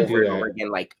this. Like I over do and over that. again,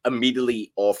 like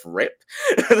immediately off rip,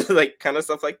 like kind of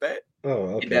stuff like that. Oh,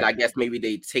 okay. And that I guess maybe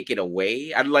they take it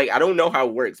away. I don't know how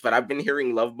it works, but I've been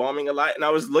hearing love bombing a lot, and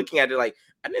I was looking at it like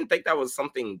I didn't think that was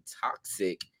something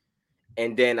toxic.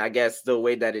 And then I guess the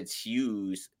way that it's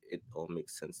used, it all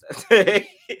makes sense.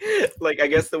 Like I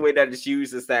guess the way that it's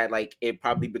used is that like it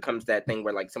probably becomes that thing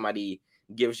where like somebody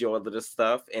gives you all of the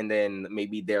stuff, and then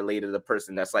maybe they're later the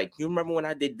person that's like, you remember when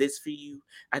I did this for you?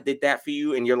 I did that for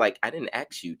you, and you're like, I didn't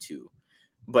ask you to.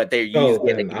 But they're using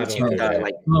it against you,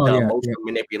 like the emotional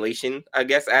manipulation, I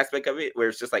guess, aspect of it, where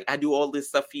it's just like, I do all this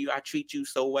stuff for you, I treat you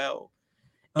so well,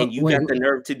 and you got the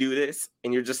nerve to do this,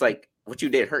 and you're just like, what you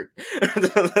did hurt.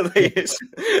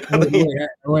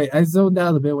 Wait, I zoned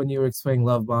out a bit when you were explaining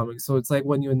love bombing. So it's like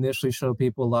when you initially show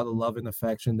people a lot of love and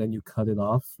affection, then you cut it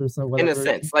off or something. In a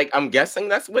sense, like I'm guessing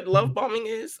that's what love bombing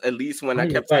is. At least when I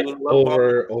kept like seeing love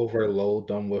bombing, overload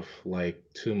them with like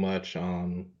too much.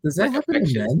 Does that happen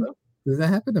to men? Does that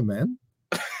happen to men?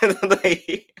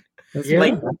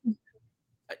 Yeah,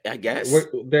 I guess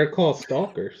they're called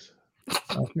stalkers.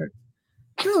 Okay.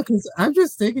 No, because I'm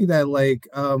just thinking that, like,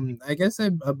 I guess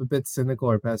I'm a bit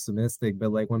cynical or pessimistic,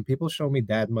 but like when people show me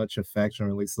that much affection, or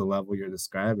at least the level you're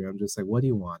describing, I'm just like, what do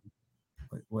you want?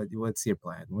 What's your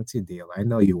plan? What's your deal? I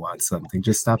know you want something.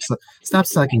 Just stop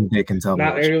sucking dick and tell me.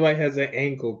 Not everybody has an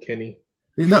angle, Kenny.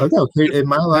 No. In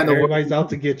my line of work, everybody's out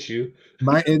to get you.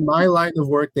 In my line of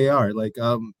work, they are like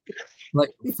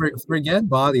forget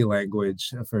body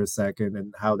language for a second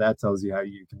and how that tells you how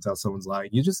you can tell someone's lying.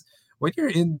 You just when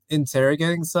you're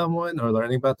interrogating someone or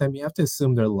learning about them, you have to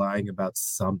assume they're lying about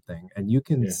something, and you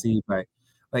can see by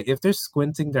like if they're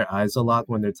squinting their eyes a lot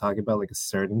when they're talking about like a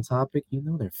certain topic, you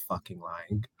know they're fucking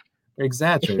lying. They're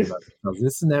exaggerating about themselves.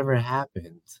 This never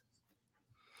happened.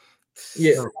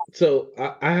 Yeah. So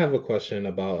I have a question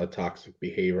about a toxic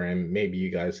behavior, and maybe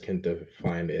you guys can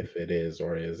define if it is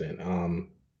or isn't.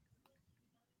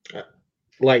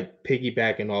 Like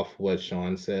piggybacking off what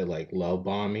Sean said, like love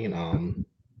bombing.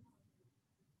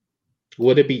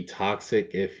 would it be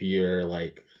toxic if you're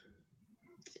like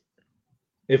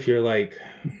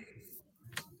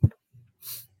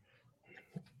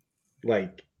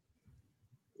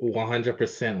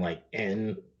 100% like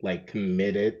in like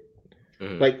committed?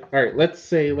 Mhm. Like, all right, let's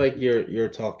say like you're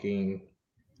talking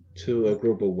to a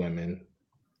group of women.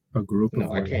 A group of No,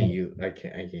 women. I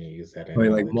can't use that Or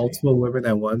like analogy. multiple women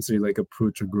at once, or you like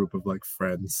approach a group of like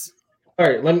friends. All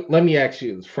right, let me ask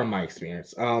you from my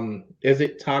experience. Is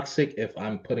it toxic if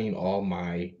I'm putting all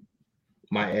my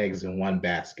eggs in one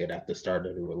basket at the start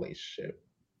of the relationship?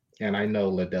 And I know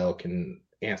Liddell can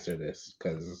answer this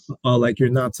because Oh, like you're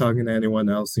not talking to anyone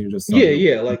else, and you're just yeah, talking to.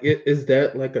 yeah. Like, is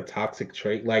that like a toxic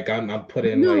trait? Like, I'm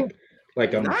putting No,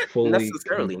 like I'm Not fully.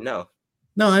 necessarily, no.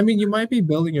 no. I mean, you might be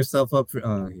building yourself up for.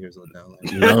 Here's what now.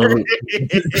 No,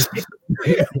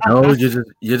 no,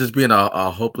 you're just being a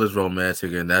hopeless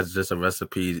romantic, and that's just a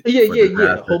recipe Yeah, for yeah, yeah.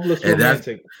 disaster. Hopeless And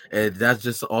romantic. that's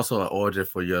just also an origin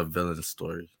for your villain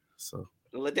story. So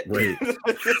wait,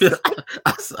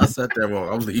 I said that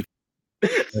wrong. I'm leaving.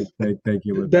 Thank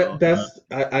you, That Liddell. that's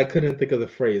I couldn't think of the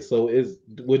phrase. So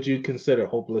would you consider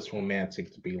hopeless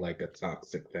romantic to be like a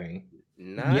toxic thing?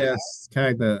 Not Yes,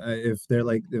 kind of. If they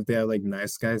have like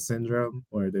nice guy syndrome,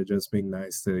 or they're just being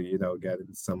nice to get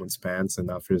in someone's pants and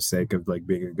not for the sake of like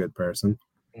being a good person.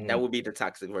 that Mm. would be the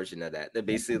toxic version of that. That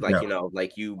basically like Yeah.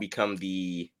 like you become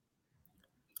the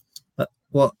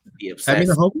Well, I mean,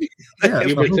 obsessed. yeah,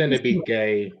 You the pretend to hopeless. be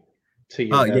gay to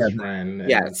your Oh yeah, best friend and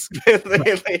Yes.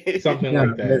 something yeah.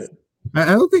 like that. I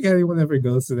don't think anyone ever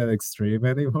goes to that extreme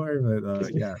anymore,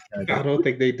 but yeah, kind I of. don't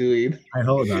think they do either. I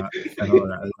hope not. I hope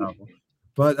not. It's awful.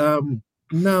 But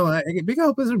no, being a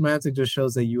hopeless romantic just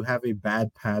shows that you have a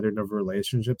bad pattern of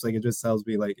relationships. Like it just tells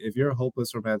me like if you're a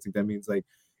hopeless romantic, that means like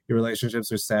your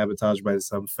relationships are sabotaged by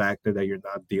some factor that you're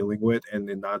not dealing with, and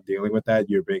in not dealing with that,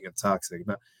 you're being a toxic.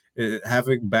 Not,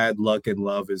 having bad luck in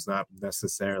love is not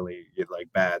necessarily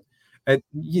like bad. And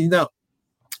I'm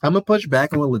gonna push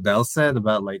back on what Liddell said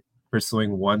about like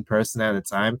pursuing one person at a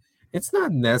time. It's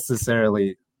not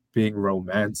necessarily being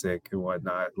romantic and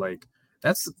whatnot. Like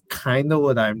that's kind of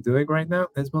what I'm doing right now.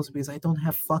 It's mostly because I don't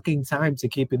have fucking time to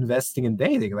keep investing in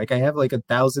dating. Like I have like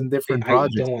 1,000 different I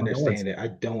projects don't going on. understand it. I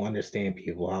don't understand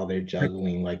people how they're Like,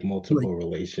 juggling like like multiple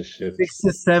relationships. 6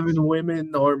 to 7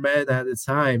 women or men at a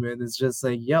time, and it's just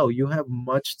like, yo, you have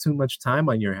much too much time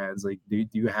on your hands. Like, do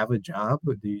you have a job?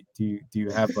 Do you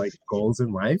have like goals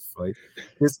in life? Like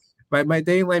this, my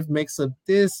dating life makes up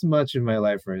this much in my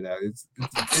life right now. It's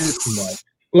this much.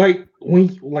 Like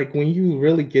when you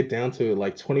really get down to it,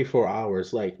 like 24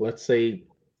 hours, like let's say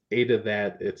 8 of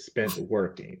that it's spent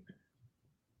working.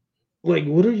 Like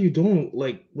what are you doing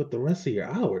like with the rest of your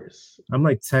hours? I'm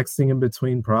like texting in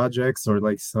between projects or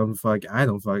like I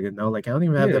don't fucking know. Like I don't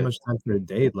even have that Yeah. much time for a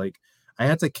date. Like I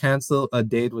had to cancel a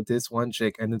date with this one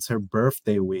chick and it's her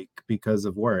birthday week because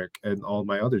of work and all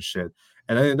my other shit.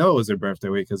 And I didn't know it was her birthday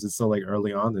week because it's still like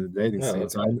early on in the dating Oh, scene.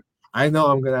 So okay. I know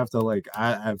I'm gonna have to like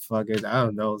I fucking I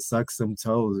don't know, suck some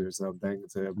toes or something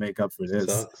to make up for this.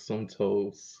 Suck some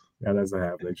toes. Yeah, that's not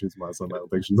happening. She's Muslim. I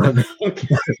don't think she's on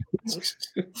Okay.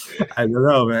 I don't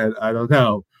know, man. I don't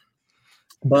know.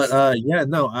 But yeah,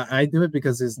 no, I do it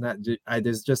because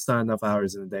there's just not enough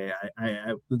hours in a day.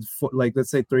 Like let's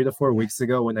say 3 to 4 weeks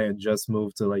ago when I had just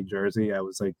moved to like Jersey, I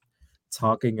was like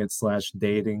talking and slash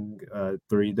dating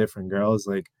 3 different girls.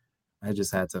 Like I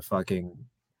just had to fucking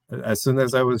as soon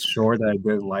as I was sure that I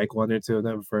didn't like one or two of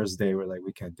them, first day we're like,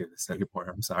 we can't do this anymore.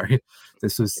 I'm sorry.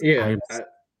 This was Yeah,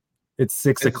 it's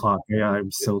six it's o'clock. Yeah,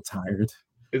 I'm so tired.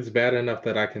 it's bad enough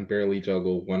that I can barely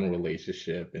juggle one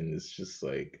relationship, and it's just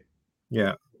like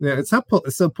Yeah. Yeah, it's not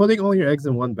so putting all your eggs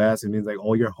in one basket means like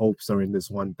all your hopes are in this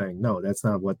one thing. No, that's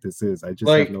not what this is. I just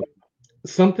have like no.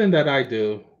 something that I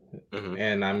do, Mhm.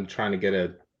 and I'm trying to get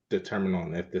a determine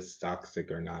on if this is toxic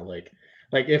or not. Like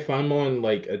if I'm on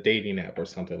like a dating app or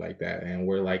something like that, and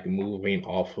we're like moving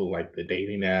off of like the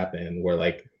dating app, and we're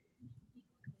like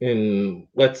in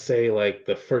let's say like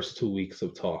the first 2 weeks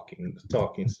of talking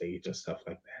stage and stuff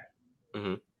like that,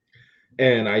 Mhm.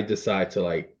 and I decide to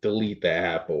like delete the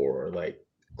app or like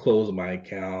close my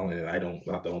account, and I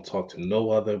don't talk to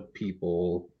no other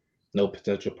people, no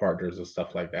potential partners and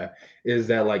stuff like that. Is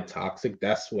that like toxic?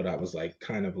 That's what I was like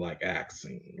kind of like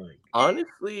asking, like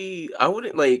Honestly, I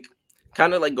wouldn't like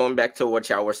kind of like going back to what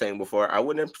y'all were saying before. I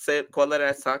wouldn't say call that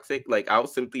as toxic. Like I would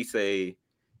simply say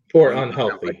or you just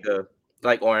have like unhealthy. a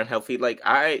like or unhealthy.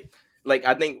 I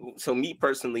think so. Me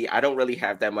personally, I don't really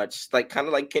have that much. Like kind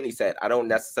of like Kenny said, I don't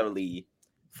necessarily.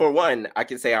 For one, I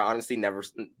can say I honestly never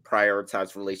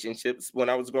prioritized relationships when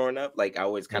I was growing up. Like I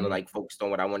always kind of Mhm. like focused on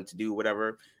what I wanted to do,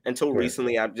 whatever. Until Right.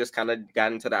 recently, I've just kind of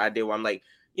gotten to the idea where I'm like,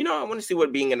 you know, I want to see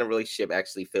what being in a relationship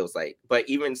actually feels like. But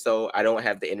even so, I don't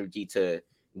have the energy to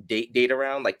date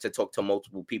around, like to talk to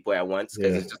multiple people at once,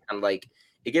 because it's just kind of like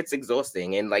it gets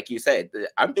exhausting. And like you said,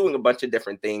 I'm doing a bunch of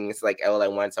different things like all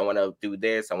at once. I want to do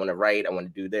this, I want to write, I want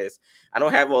to do this. I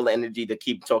don't have all the energy to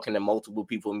keep talking to multiple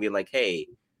people and be like, hey,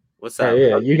 what's up?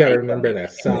 Yeah, you got to remember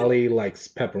that Sally likes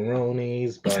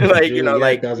pepperonis, but like, you know, Juliet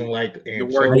like doesn't like you're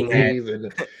working at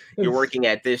anchovies. you're working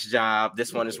at this job.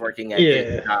 This one is working at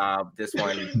this job. This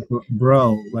one,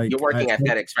 bro, like you're working at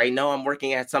FedEx, right? No, I'm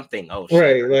working at something. Oh shit!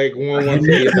 Right, like one wants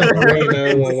to be a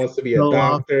ballerina, one wants to be a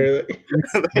doctor.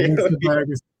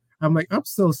 I'm like, I'm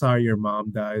so sorry your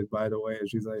mom died, by the way. And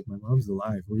she's like, my mom's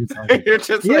alive. What are you talking about? You're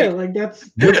just like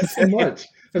that's too much.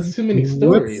 That's too many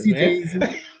stories,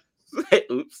 man.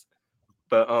 Oops.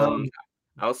 But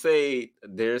I'll say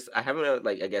I have a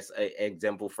like I guess an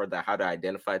example for how to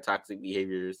identify toxic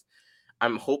behaviors.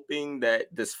 I'm hoping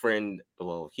that this friend,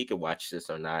 well, he could watch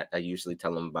this or not. I usually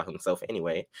tell him about himself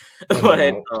anyway. But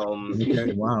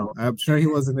okay, wow. I'm sure he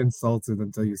wasn't insulted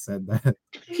until you said that.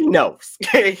 He knows.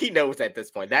 He knows at this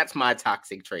point. That's my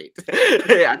toxic trait.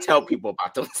 I tell people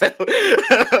about themselves.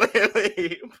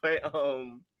 But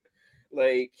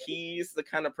like he's the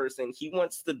kind of person, he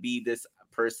wants to be this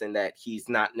person that he's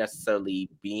not necessarily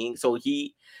being. So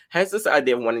he has this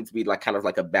idea of wanting to be like kind of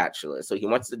like a bachelor. So he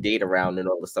wants to date around and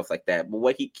all the stuff like that. But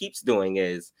what he keeps doing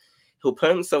is he'll put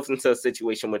himself into a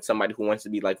situation with somebody who wants to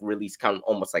be like really kind of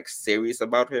almost like serious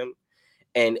about him.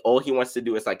 And all he wants to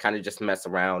do is like kind of just mess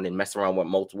around with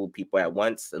multiple people at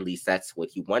once. At least that's what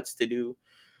he wants to do.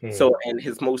 So in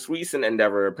his most recent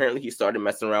endeavor, apparently he started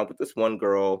messing around with this one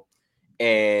girl,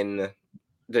 and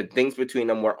the things between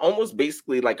them were almost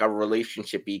basically like a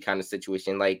relationship-y kind of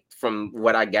situation. Like from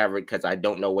what I gathered, because I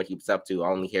don't know what he was up to, I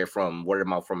only hear from word of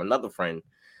mouth from another friend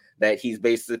that he's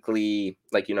basically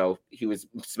like, you know, he was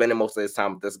spending most of his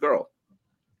time with this girl.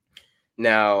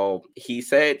 Now, he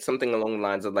said something along the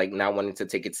lines of like not wanting to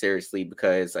take it seriously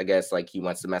because I guess like he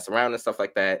wants to mess around and stuff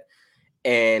like that.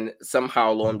 And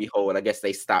somehow, lo and behold, I guess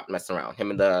they stopped messing around,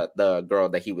 him and the girl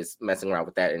that he was messing around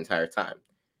with that entire time.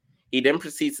 He then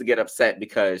proceeds to get upset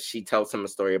because she tells him a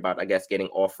story about, I guess, getting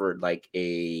offered like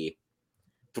a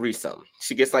threesome.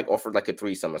 She gets like offered like a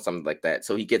threesome or something like that.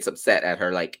 So he gets upset at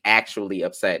her, like actually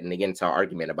upset, and they get into an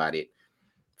argument about it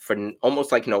for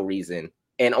almost like no reason.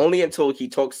 And only until he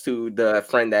talks to the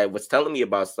friend that was telling me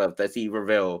about stuff does he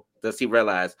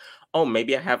realize, oh,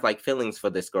 maybe I have like feelings for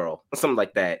this girl or something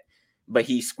like that. But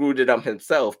he screwed it up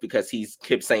himself because he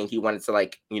kept saying he wanted to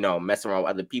like, you know, mess around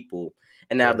with other people.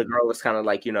 And now the girl is kind of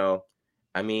like, you know,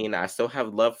 I mean, I still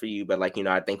have love for you, but like, you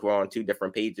know, I think we're on two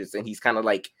different pages. And he's kind of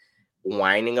like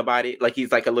whining about it. Like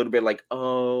he's like a little bit like,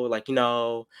 oh, like, you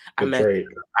know, I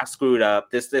screwed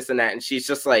up, this and that. And she's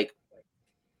just like,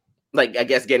 I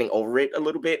guess getting over it a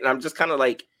little bit. And I'm just kind of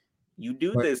like, you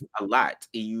do this a lot.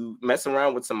 You mess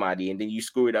around with somebody and then you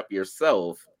screw it up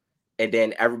yourself. And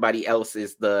then everybody else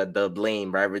is the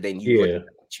blame rather than you look at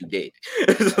what you did.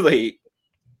 Like,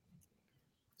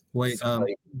 wait,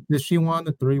 did she want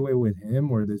a three-way with him,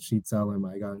 or did she tell him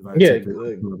I got invited?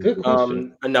 Good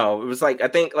question. No, it was like I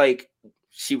think like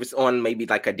she was on maybe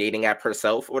like a dating app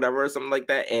herself or whatever or something like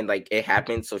that, and like it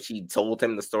happened, so she told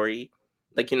him the story.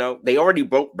 Like, you know, they already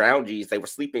broke boundaries. They were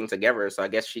sleeping together, so I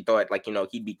guess she thought like, you know,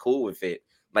 he'd be cool with it,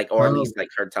 like, or at least like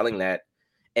her telling that.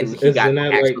 And he got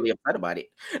actually upset about it.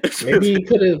 Maybe he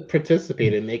could have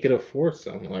participated, make it a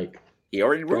foursome. Like he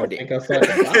already ruined it.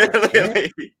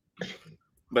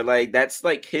 But like that's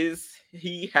like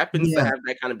he happens to have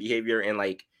that kind of behavior in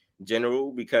like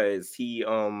general because he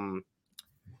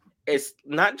it's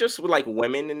not just with like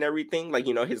women and everything, like,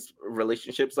 you know, his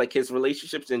relationships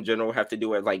in general have to do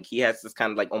with like he has this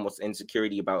kind of like almost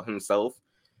insecurity about himself.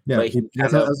 Yeah, I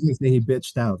was gonna say he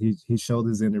bitched out. He showed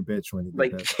his inner bitch when he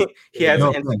did that. He has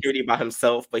an insecurity about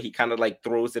himself, but he kind of like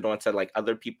throws it onto like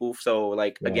other people. So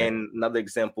like again, another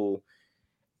example,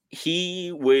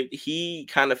 he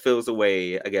kind of feels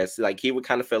away, I guess, like he would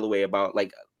kind of feel away about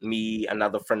like me,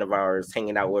 another friend of ours,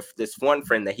 hanging out with this one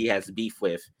friend that he has beef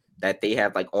with, that they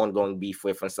have like ongoing beef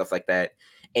with and stuff like that.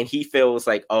 And he feels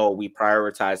like, oh, we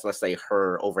prioritize, let's say,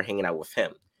 her over hanging out with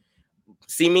him,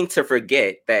 seeming to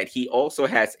forget that he also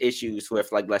has issues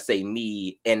with, like, let's say,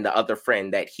 me and the other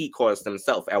friend that he caused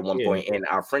himself at one point in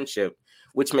our friendship,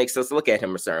 which makes us look at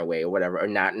him a certain way or whatever, or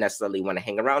not necessarily want to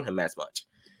hang around him as much.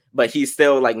 But he's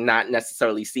still like not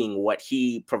necessarily seeing what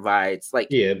he provides. Like,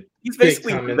 he's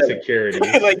basically insecurity.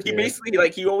 Like he basically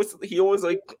like he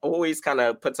always kind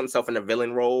of puts himself in a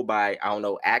villain role by, I don't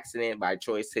know, accident, by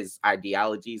choice, his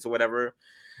ideologies or whatever.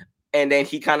 And then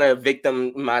he kind of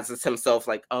victimizes himself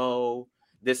like, oh,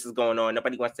 this is going on.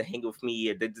 Nobody wants to hang with me,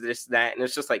 or this, that. And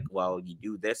it's just like, well, you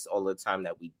do this all the time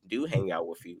that we do hang out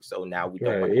with you. So now we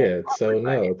don't want to. Yeah. So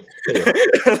no.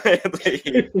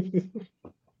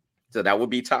 So that would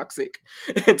be toxic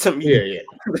to me.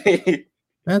 Yeah.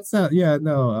 That's yeah,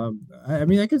 no. I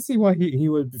mean, I can see why he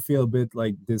would feel a bit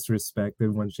like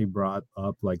disrespected when she brought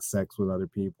up like sex with other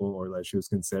people or like she was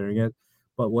considering it.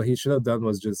 But what he should have done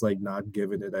was just like not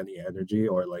giving it any energy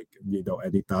or like any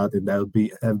thought, and that would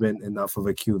have been enough of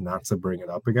a cue not to bring it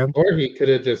up again. Or he could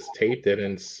have just taped it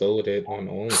and sold it on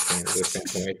OnlyFans or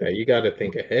something like that. You got to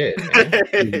think ahead,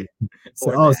 man.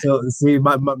 So see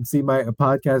my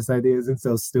podcast idea isn't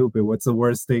so stupid. What's the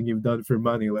worst thing you've done for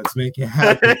money? Let's make it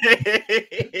happen.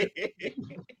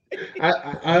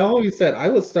 I always said I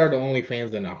would start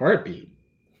OnlyFans in a heartbeat.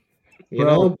 You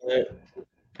know,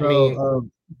 but,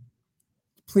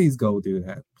 please go do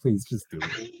that. Please just do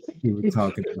it. You were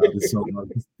talking about it so long.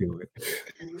 Just do it.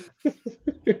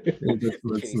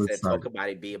 Let's talk about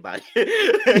it. Be about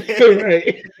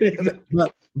it. Right.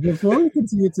 But before we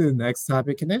continue to the next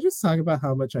topic, can I just talk about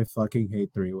how much I fucking hate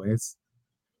three-ways?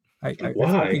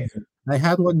 Why? I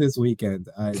had one this weekend.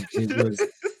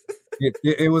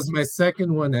 It was my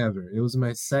second one ever.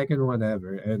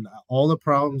 And all the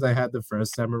problems I had the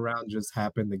first time around just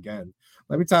happened again.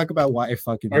 Let me talk about why I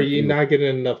fucking. Are you not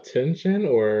getting enough tension,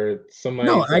 or somebody?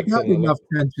 No, I got enough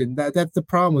tension. That's the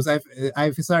problem. Was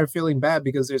I've started feeling bad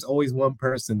because there's always one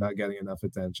person not getting enough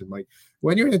attention. Like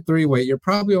when you're in a three-way, you're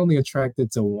probably only attracted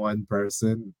to one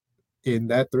person in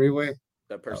that three-way.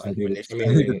 That person.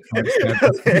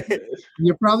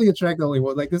 You're probably attracted only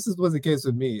one. Like this was the case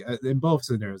with me in both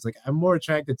scenarios. Like I'm more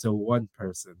attracted to one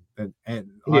person than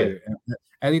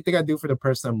anything I do for the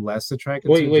person I'm less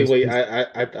attracted to. Wait.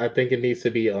 I think it needs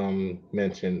to be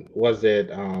mentioned. Was it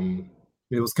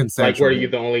it was consensual. Like were you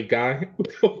the only guy?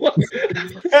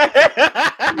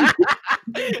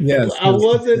 Yes. I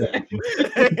wasn't.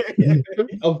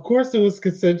 Of course it was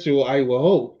consensual, I will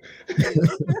hope.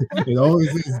 It always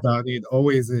is, Donnie. It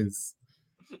always is.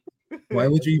 Why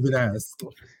would you even ask?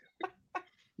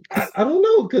 I don't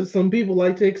know, because some people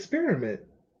like to experiment.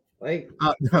 Like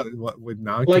with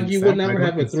non-consent? Like you would never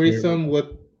have a threesome with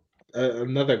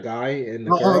another guy and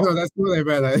the girl? Oh no, that's what I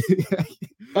meant.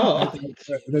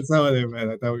 That's not what I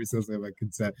meant. I thought we were supposed to have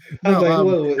consent.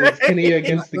 No, is Kenny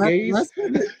against the gays?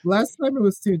 Last time it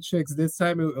was two chicks. This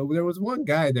time there was one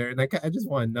guy there, and I just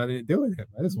wanted nothing to do with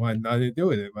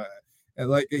him. And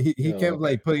like he kept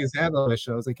like putting his hand on my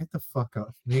shoulder. I was like, get the fuck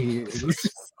off me.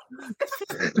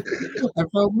 I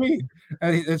felt mean.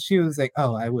 And she was like,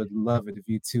 oh, I would love it if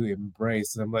you two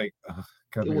embrace. And I'm like, oh,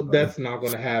 that's not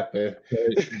going to happen.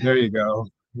 There you go.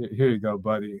 Here you go,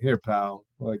 buddy. Here, pal.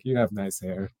 Like, you have nice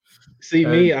hair. See,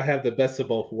 me, I have the best of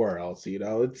both worlds. You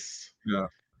know, it's yeah.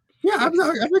 I'm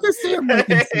not gonna say I'm like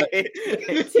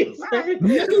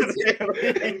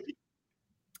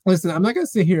Listen, I'm not gonna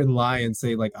sit here and lie and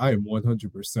say like I am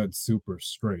 100% super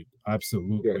straight.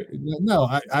 Absolutely, no.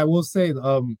 I will say,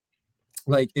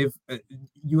 like if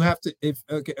you have to,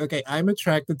 okay, I'm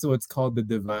attracted to what's called the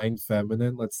divine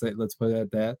feminine. Let's put it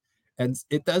at that. And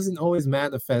it doesn't always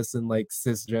manifest in like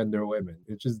cisgender women.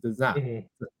 It just does not.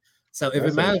 Mm-hmm. So if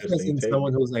it manifests in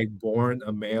someone who's like born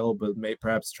a male but may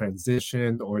perhaps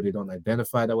transitioned, or they don't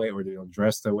identify that way, or they don't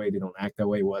dress that way, they don't act that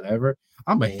way, whatever,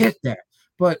 I'm gonna hit that.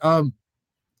 But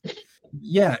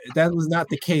yeah, that was not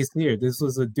the case here. This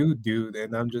was a dude,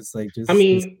 and I'm just like,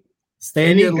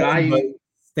 stay in your lane.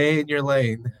 Stay in your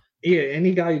lane. Yeah,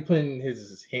 any guy putting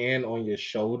his hand on your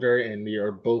shoulder and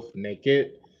you're both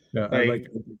naked. Yeah, like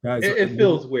guys, it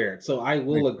feels weird. So I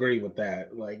will agree with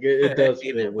that. Like it does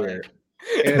feel weird.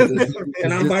 And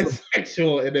I'm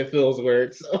bisexual, and it feels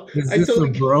weird. So is this a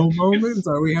bro moment?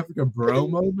 Are we having a bro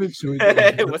moment? Should we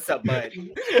what's up, bud?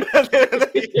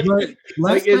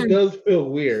 It does feel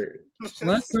weird.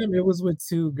 Last time it was with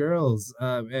two girls,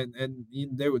 and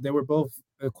they were both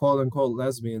quote unquote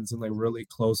lesbians and like really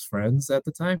close friends at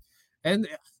the time. And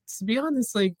to be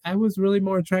honest, like I was really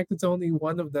more attracted to only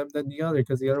one of them than the other,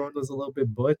 because the other one was a little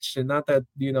bit butch, and not that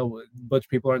butch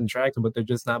people aren't attractive, but they're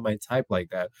just not my type like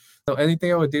that. So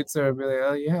anything I would do to her, I'd be like,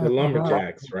 oh yeah, the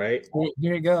lumberjacks, right?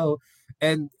 Here you go.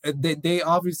 And they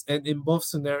obviously, and in both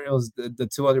scenarios, the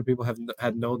two other people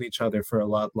had known each other for a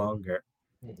lot longer.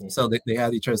 Mm-hmm. So they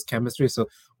had each other's chemistry. So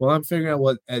while I'm figuring out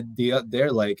what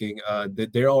they're liking,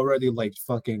 they're already like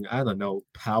fucking, I don't know,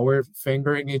 power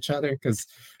fingering each other, because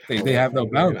they have no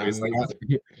boundaries. Like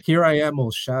here I am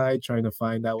all shy trying to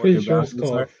find out what their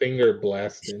boundaries are. Finger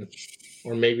blasting.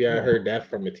 Or maybe I heard that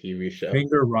from a TV show.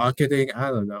 Finger rocketing. I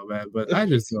don't know, man. But I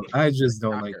just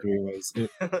don't like three-ways.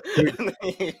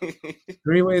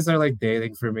 Three-ways are like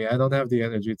dating for me. I don't have the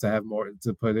energy to have more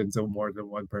to put into more than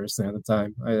one person at a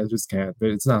time. I just can't.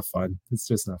 It's not fun. It's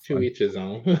just not fun. To each his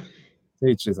own. To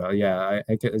each his own. Yeah,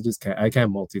 I just can't. I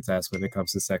can't multitask when it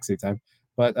comes to sexy time.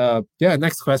 But yeah.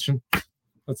 Next question.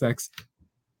 What's next?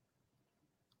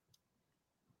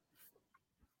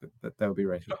 That would be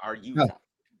right. Are you?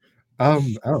 Oh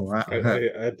wow.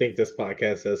 I think this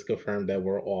podcast has confirmed that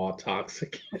we're all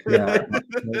toxic. Yeah,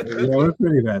 we're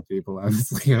pretty bad people.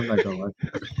 Honestly, I'm not gonna lie.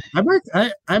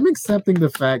 I'm accepting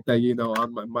the fact that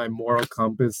on my moral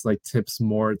compass like tips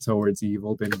more towards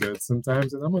evil than good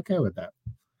sometimes, and I'm okay with that.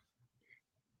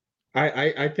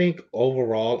 I think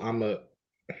overall I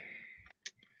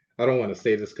don't want to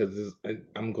say this because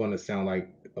I'm going to sound like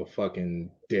a fucking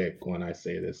dick when I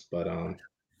say this, but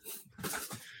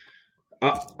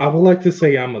I would like to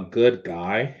say I'm a good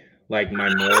guy, like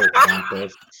my moral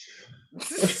compass.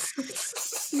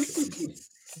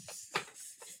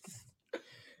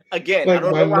 Again, like I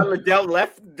don't know why Liddell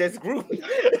left this group.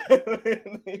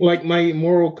 Like my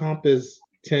moral compass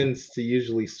tends to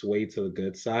usually sway to the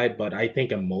good side, but I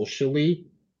think emotionally,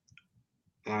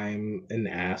 I'm an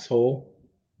asshole.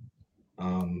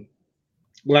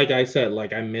 Like I said,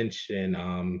 like I mentioned,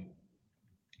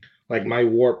 like my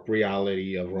warped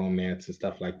reality of romance and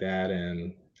stuff like that,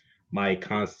 and my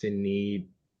constant need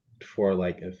for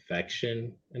like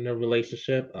affection in a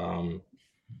relationship.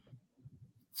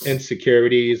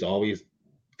 Insecurity is always,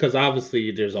 because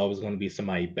obviously there's always going to be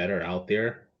somebody better out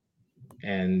there,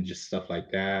 and just stuff like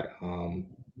that.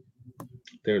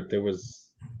 There was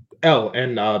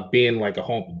being like a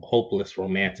hopeless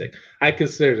romantic. I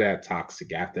consider that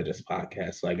toxic after this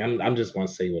podcast. Like I'm just going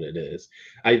to say what it is.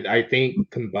 I think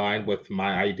combined with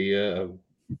my idea of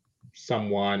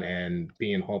someone and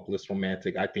being hopeless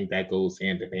romantic, I think that goes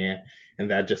hand in hand, and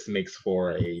that just makes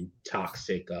for a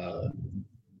toxic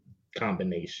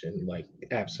combination. Like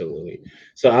absolutely.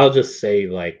 So I'll just say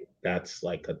like that's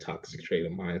like a toxic trait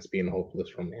of mine, is being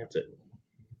hopeless romantic.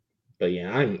 But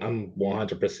yeah, I'm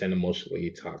 100%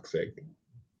 emotionally toxic,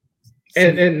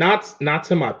 and not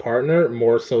to my partner,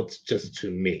 more so just to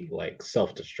me, like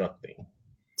self-destructing.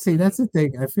 See, that's the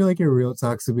thing. I feel like your real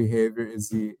toxic behavior is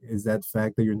that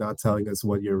fact that you're not telling us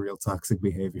what your real toxic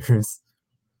behavior is.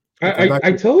 Like,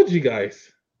 I told you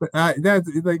guys. But that's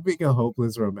like being a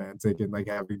hopeless romantic and like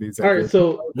having these. All right,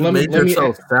 so let me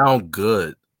sound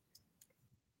good.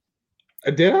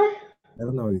 Did I? I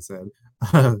don't know what he said,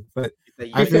 but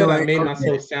I feel like I made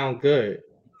myself sound good.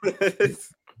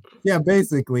 Yeah,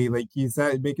 basically, like you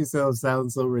said, make yourself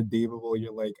sound so redeemable.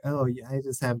 You're like, oh yeah, I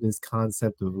just have this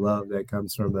concept of love that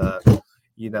comes from a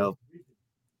TV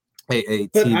I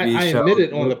show. I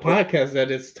admitted on the podcast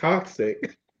that it's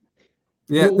toxic.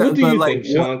 Yeah, what do you think,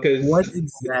 Sean? What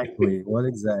exactly? What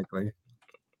exactly?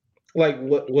 Like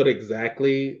what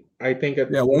exactly? I think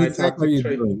what exactly are you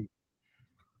doing?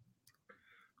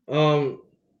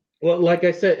 Well, like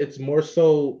I said, it's more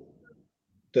so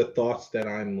the thoughts that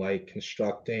I'm like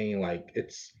constructing. Like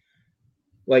it's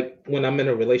like when I'm in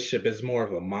a relationship, it's more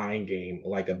of a mind game,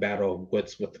 like a battle of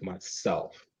wits with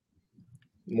myself,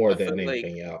 more than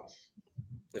anything else.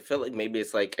 I feel like maybe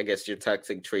it's like, I guess your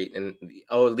toxic trait, and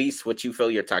at least what you feel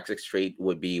your toxic trait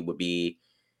would be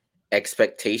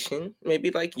expectation.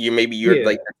 Maybe like you're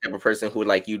like the type of person who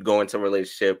like you'd go into a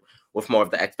relationship with more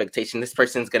of the expectation. This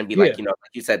person's gonna be like, like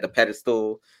you said, the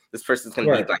pedestal. This person's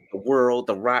gonna be like the world,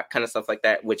 the rock, kind of stuff like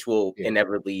that, which will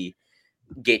inevitably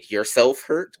get yourself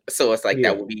hurt. So it's like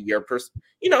that will be your person.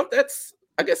 That's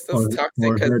toxic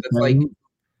because it's like.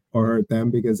 Or hurt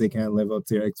them because they can't live up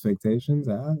to your expectations.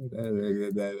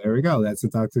 There we go. That's a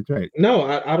toxic trait. No,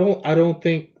 I don't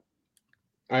think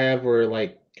I ever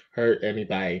like hurt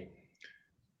anybody.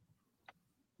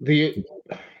 Did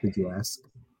you ask?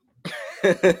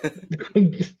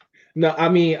 No, I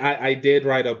mean I did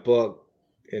write a book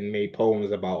and made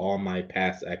poems about all my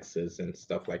past exes and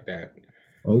stuff like that.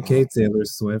 Okay, Taylor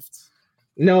Swift.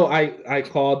 No, I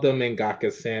called them and got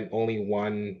consent. Only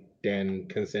one didn't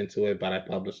consent to it, but I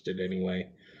published it anyway.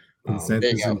 Consent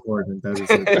is important. That is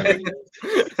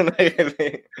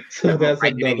so that's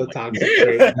another toxic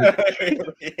trait.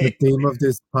 The theme of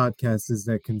this podcast is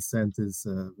that consent is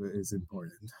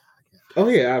important. Oh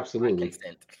yeah, absolutely.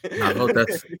 I hope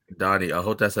that's Donnie. I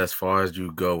hope that's as far as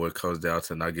you go when it comes down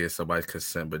to not getting somebody's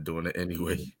consent, but doing it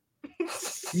anyway.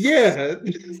 Yeah,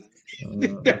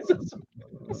 that's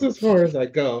as far as I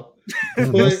go.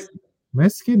 But my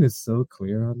skin is so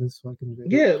clear on this fucking video.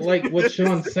 Yeah, like what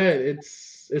Sean said,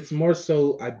 it's more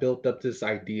so I built up this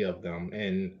idea of them,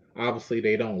 and obviously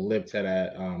they don't live to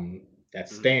that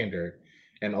That's standard,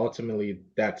 and ultimately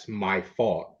that's my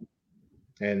fault,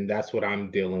 and that's what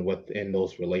I'm dealing with in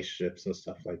those relationships and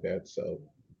stuff like that. So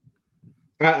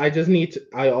I just need to.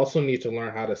 I also need to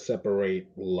learn how to separate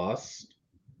lust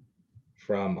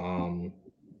from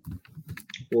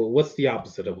Well, what's the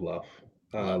opposite of love?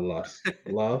 Lust.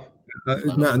 Love.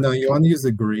 No, you want to use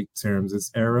the Greek terms.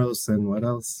 It's eros and what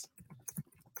else?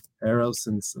 Eros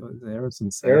and Eros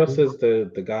Psyche. is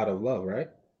the god of love, right?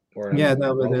 Or Yeah,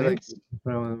 no, but they're like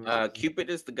romance. Cupid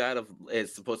is the god of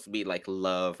is supposed to be like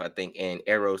love, I think, and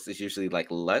Eros is usually like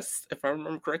lust, if I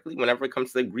remember correctly. Whenever it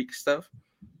comes to the Greek stuff,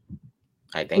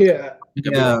 I think. Yeah.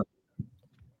 yeah.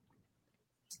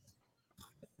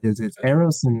 Is it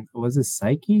Eros and was it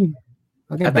Psyche?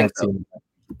 I'll get I think back so. to you.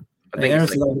 I think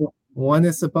Eros, it's like, one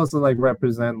is supposed to like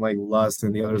represent like lust,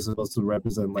 and the other is supposed to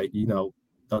represent like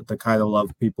the kind of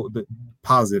love people, the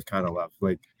positive kind of love.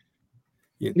 Like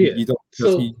you don't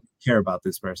just So care about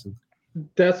this person.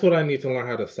 that's what I need to learn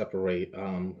how to separate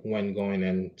when going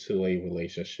into a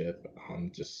relationship.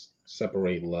 Just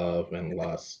separate love and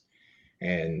lust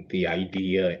and the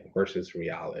idea versus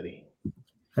reality.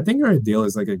 I think your ideal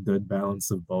is like a good balance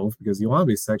of both because you want to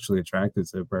be sexually attracted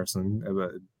to a person,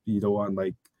 but you don't want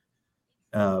like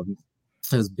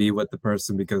just be with the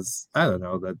person because I don't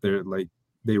know that they're like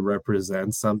they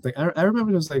represent something. I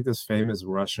remember there's like this famous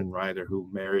Russian writer who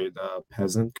married a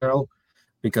peasant girl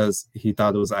because he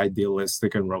thought it was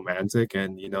idealistic and romantic,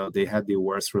 and they had the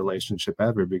worst relationship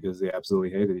ever because they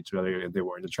absolutely hated each other and they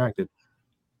weren't attracted.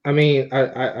 I mean,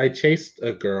 I chased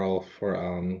a girl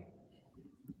for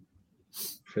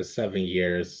 7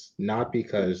 years, not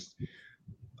because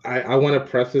I want to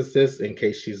preface this in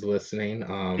case she's listening.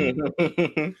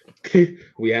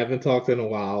 We haven't talked in a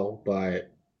while,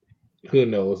 but who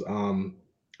knows?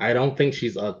 I don't think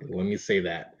she's ugly. Let me say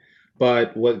that.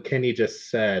 But what Kenny just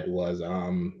said was,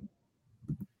 I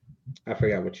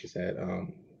forgot what she said.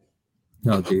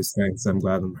 Oh, geez, thanks. I'm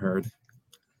glad I'm heard.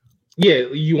 Yeah,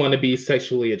 you want to be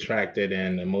sexually attracted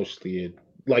and emotionally,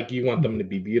 like you want them to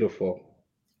be beautiful.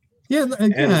 Yeah,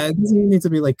 yeah, it doesn't need to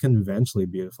be like conventionally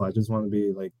beautiful. I just want to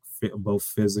be like both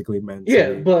physically, mentally.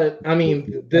 Yeah, but I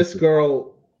mean, this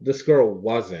girl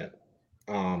wasn't.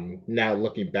 Now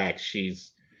looking back,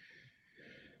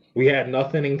 we had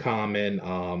nothing in common.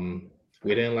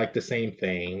 We didn't like the same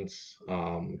things.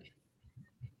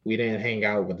 We didn't hang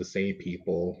out with the same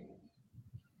people.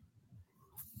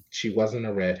 She wasn't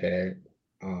a redhead.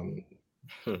 Um,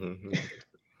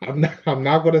 I'm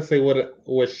not gonna say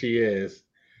what she is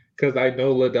because I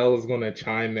know Liddell is gonna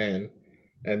chime in,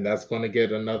 and that's gonna get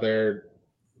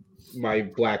my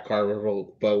black card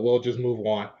revoked. But we'll just move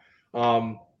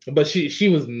on. But she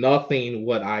was nothing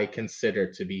what I consider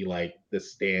to be like the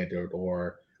standard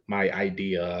or my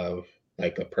idea of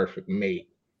like a perfect mate.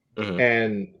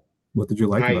 And what did you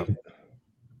like about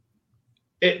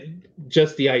it?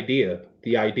 Just the idea of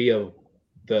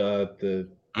the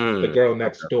girl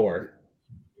next door.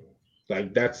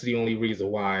 Like that's the only reason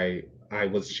why I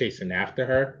was chasing after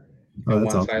her. And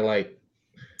once awesome. I like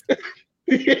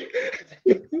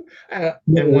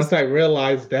and once I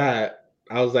realized that,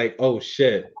 I was like, oh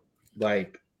shit.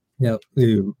 Like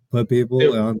you put people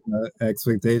on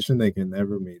expectation they can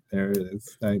never meet. There it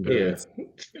is. I know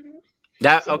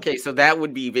it. Okay, so that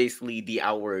would be basically the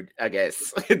outward, I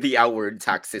guess, the outward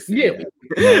toxicity.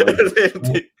 Yeah.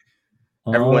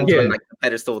 Everyone's on like the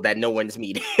pedestal that no one's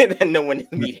meeting, that no one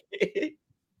is meeting.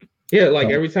 Yeah, like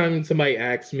every time somebody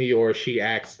asks me or she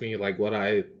asks me like what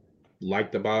I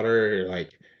liked about her,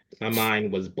 like my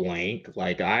mind was blank.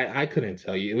 Like I couldn't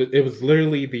tell you. It was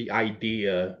literally the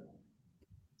idea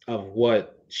of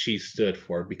what she stood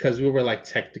for because we were like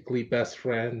technically best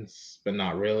friends, but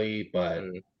not really. But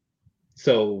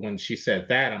so when she said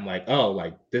that, I'm like, oh,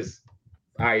 like this.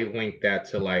 I linked that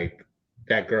to like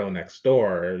that girl next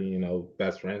door,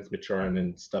 best friends, maturing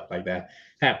and stuff like that.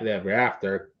 Happily ever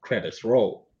after, credits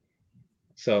roll.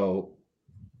 So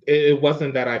it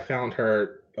wasn't that I found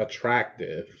her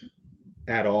attractive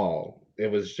at all.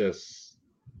 It was just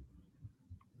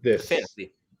this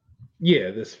fantasy.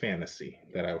 Yeah, this fantasy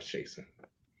that I was chasing.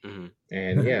 Mm-hmm.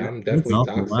 And yeah, I'm definitely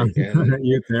toxic. And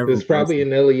this probably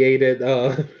person. annihilated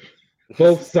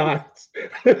both sides.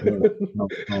 Oh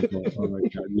my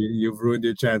God. You've ruined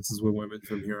your chances with women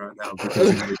from here on out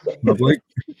because you made it public.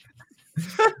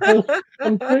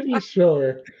 I'm pretty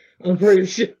sure. They're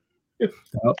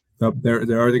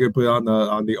already gonna put it on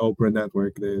the Oprah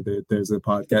network. There's a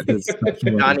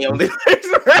podcast. Donnie only.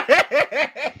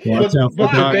 Watch out for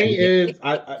Donnie. The thing is,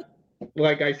 I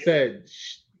like I said,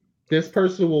 this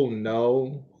person will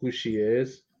know who she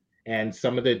is, and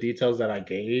some of the details that I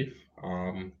gave,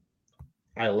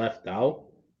 I left out.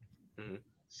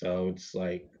 So it's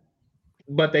like,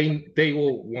 but they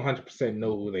will 100%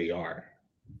 know who they are,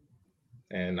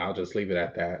 and I'll just leave it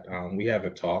at that. We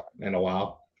haven't talked in a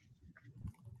while,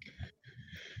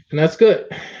 and that's good.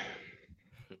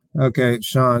 Okay,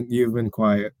 Sean, you've been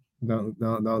quiet.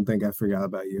 Don't think I forgot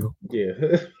about you. Yeah.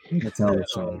 Tell it,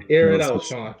 Sean. Air it out,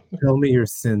 Sean. Tell me your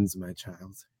sins, my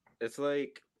child. It's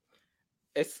like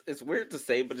it's weird to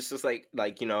say, but it's just like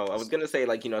I was gonna say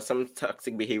some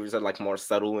toxic behaviors are like more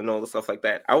subtle and all the stuff like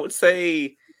that. I would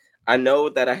say I know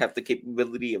that I have the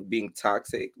capability of being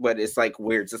toxic, but it's like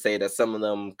weird to say that some of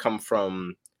them come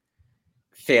from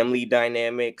family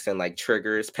dynamics and like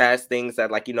triggers past things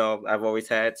that I've always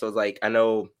had. So it's like I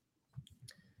know,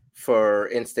 for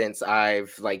instance, I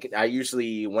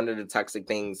usually, one of the toxic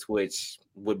things which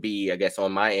would be, I guess,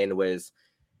 on my end was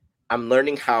I'm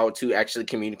learning how to actually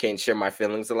communicate and share my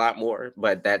feelings a lot more.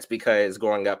 But that's because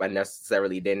growing up, I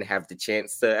necessarily didn't have the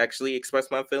chance to actually express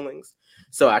my feelings.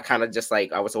 So I kind of just I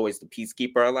was always the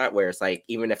peacekeeper a lot, where it's like,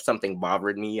 even if something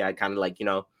bothered me, I kind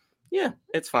of yeah,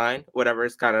 it's fine, whatever.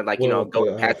 It's kind of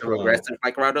go the passive aggressive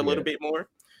route a little bit more.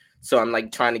 So I'm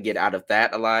trying to get out of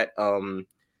that a lot.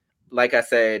 Like I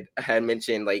said, I had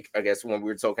mentioned, I guess when we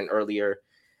were talking earlier,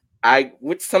 I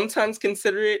would sometimes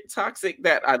consider it toxic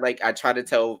that I try to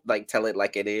tell it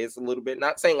like it is a little bit.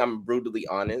 Not saying I'm brutally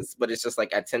honest, but it's just I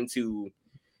tend to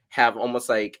have almost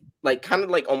kind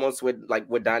of almost with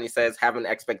what Donnie says, having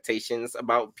expectations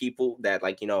about people that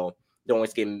don't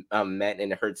always get met,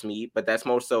 and it hurts me. But that's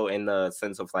more so in the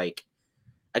sense of I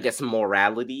guess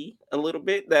morality a little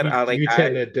bit, that you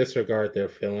tend to disregard their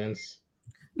feelings.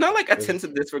 Not I tend to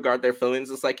disregard their feelings.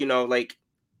 It's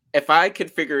if I could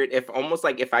figure it, if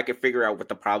I could figure out what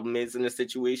the problem is in a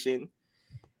situation,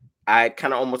 I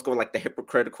kind of almost go the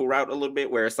hypocritical route a little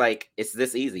bit, where it's it's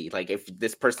this easy. If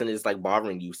this person is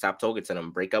bothering you, stop talking to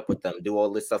them, break up with them, do all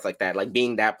this stuff like that.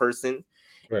 Being that person,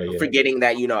 right, forgetting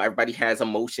that everybody has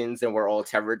emotions and we're all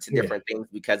tethered to different things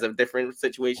because of different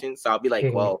situations. So I'll be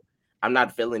well, I'm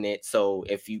not feeling it. So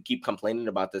if you keep complaining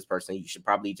about this person, you should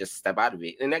probably just step out of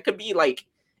it. And that could be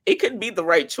it could be the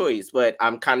right choice, but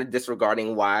I'm kind of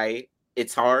disregarding why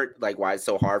it's hard, why it's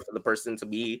so hard for the person to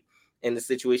be in the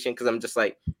situation. Because I'm just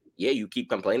yeah, you keep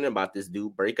complaining about this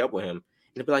dude, break up with him.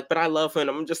 And they'll be but I love him.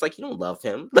 I'm just you don't love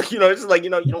him. It's just you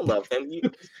don't love him.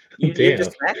 You're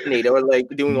just fascinated, or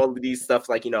doing all of these stuff,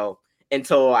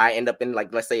 until I end up in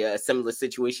let's say a similar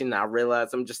situation. And I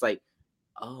realize I'm just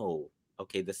oh,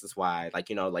 okay, this is why,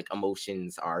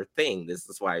 emotions are a thing. This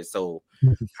is why it's so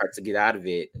hard to get out of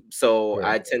it. So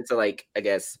right. I tend to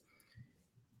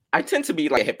I tend to be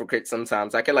a hypocrite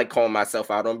sometimes. I can call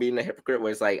myself out on being a hypocrite,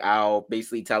 where it's I'll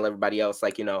basically tell everybody else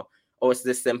oh, it's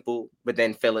this simple, but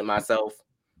then feel it myself.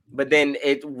 But then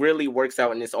it really works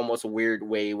out in this almost weird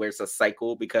way where it's a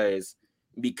cycle, because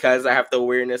I have the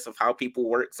awareness of how people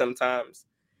work sometimes.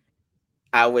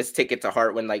 I always take it to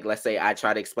heart when let's say I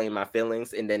try to explain my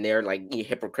feelings, and then they're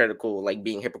hypocritical,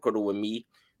 being hypocritical with me.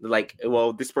 They're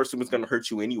well, this person was going to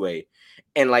hurt you anyway.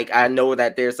 And I know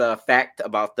that there's a fact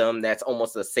about them that's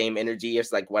almost the same energy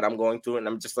as what I'm going through. And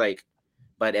I'm just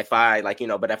but if I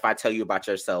but if I tell you about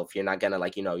yourself, you're not gonna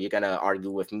you're gonna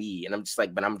argue with me. And I'm just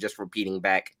but I'm just repeating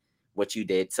back what you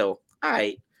did. So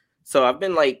so I've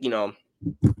been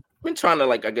been trying to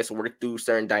I guess work through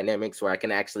certain dynamics where I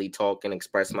can actually talk and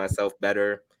express myself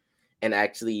better, and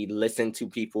actually listen to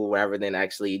people rather than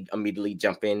actually immediately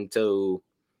jump into.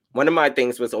 One of my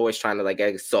things was always trying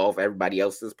to solve everybody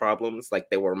else's problems like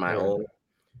they were my own.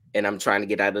 And I'm trying to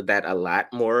get out of that a lot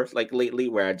more lately,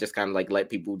 where I just kind of let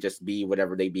people just be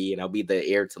whatever they be, and I'll be the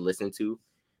ear to listen to,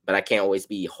 but I can't always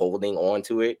be holding on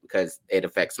to it because it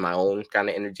affects my own kind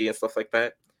of energy and stuff like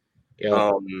that.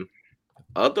 Yeah.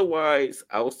 Otherwise,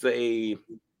 I would say,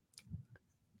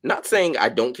 not saying I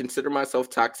don't consider myself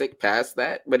toxic past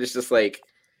that, but it's just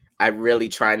I really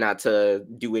try not to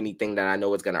do anything that I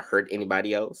know is going to hurt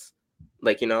anybody else.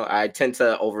 I tend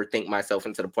to overthink myself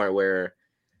into the point where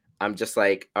I'm just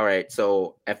all right,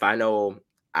 so if I know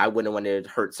I wouldn't want to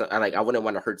hurt I wouldn't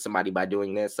want to hurt somebody by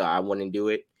doing this, so I wouldn't do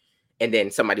it. And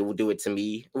then somebody will do it to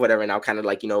me, whatever, and I'll kind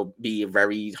of be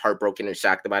very heartbroken and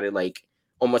shocked about it,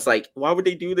 almost why would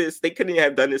they do this? They couldn't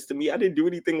have done this to me. I didn't do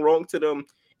anything wrong to them.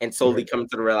 And slowly come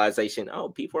to the realization, oh,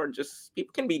 people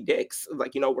can be dicks.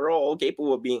 We're all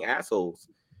capable of being assholes.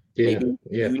 Yeah, maybe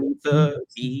you need to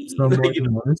be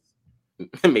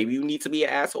maybe you need to be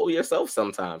an asshole yourself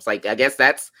sometimes. I guess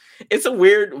it's a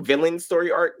weird villain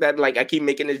story arc that I keep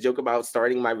making this joke about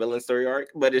starting my villain story arc,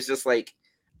 but it's just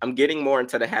I'm getting more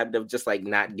into the habit of just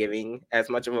not giving as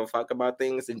much of a fuck about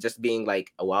things and just being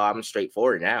well, I'm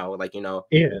straightforward now.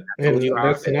 Yeah, and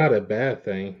that's not a bad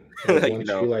thing. Once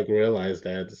you realize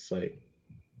that, it's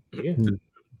yeah.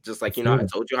 Just like, I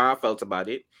told you how I felt about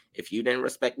it. If you didn't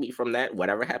respect me from that,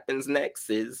 whatever happens next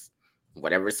is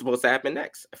whatever's supposed to happen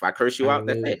next. If I curse you out,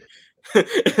 that's it.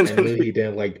 I knew he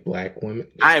didn't like black women.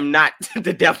 I am not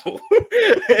the devil.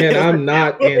 And I'm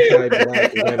not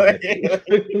anti-black women.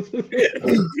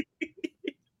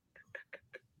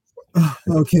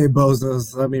 Okay,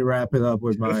 bozos, let me wrap it up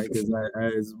with mine because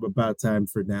it's about time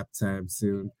for nap time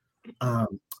soon.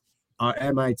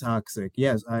 Am I toxic?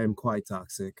 Yes, I am quite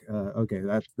toxic. Okay,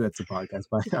 that's a podcast.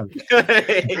 Bye.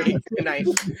 Good night.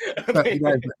 Okay.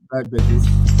 Bye, bitches.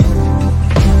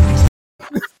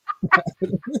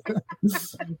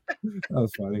 That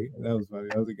was funny. That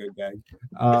was a good gag.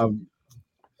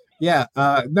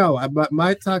 No, but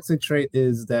my toxic trait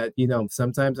is that,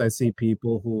 sometimes I see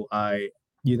people who I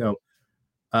don't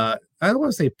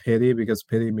want to say pity, because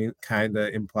pity kind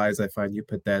of implies I find you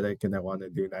pathetic and I want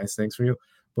to do nice things for you.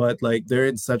 But like, they're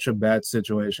in such a bad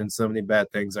situation, so many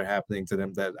bad things are happening to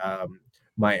them that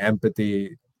my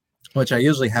empathy, which I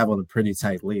usually have on a pretty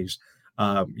tight leash,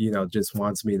 just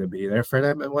wants me to be there for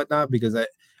them and whatnot, because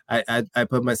I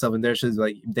put myself in their shoes,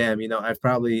 like, damn, I've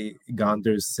probably gone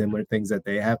through similar things that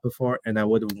they have before, and I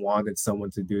would have wanted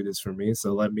someone to do this for me.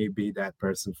 So let me be that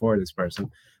person for this person.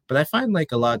 But I find,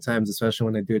 like, a lot of times, especially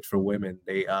when I do it for women,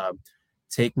 they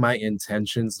take my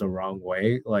intentions the wrong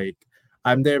way. Like,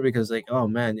 I'm there because, like, oh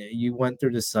man, you went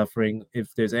through this suffering.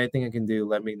 If there's anything I can do,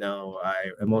 let me know.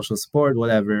 Emotional support,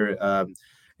 whatever.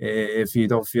 If you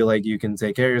don't feel like you can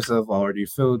take care of yourself, I'll order you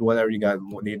food, whatever you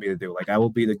need me to do. Like, I will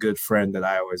be the good friend that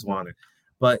I always wanted.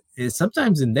 But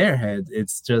sometimes in their head,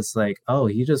 it's just like, oh,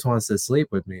 he just wants to sleep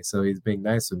with me, so he's being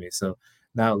nice with me. So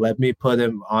now let me put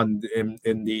him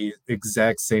in the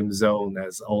exact same zone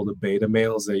as all the beta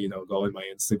males that go in my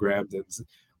Instagram and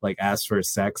like ask for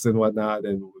sex and whatnot,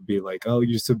 and would be like, oh,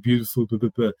 you're so beautiful, blah, blah,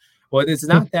 blah. Well, it's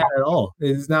not that at all.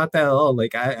 It's not that at all.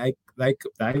 Like, I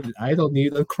don't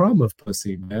need a crumb of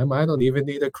pussy, ma'am. I don't even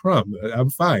need a crumb. I'm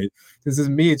fine. This is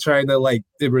me trying to, like,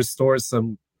 restore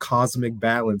some cosmic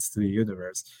balance to the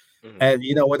universe. Mm-hmm.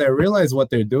 And when I realize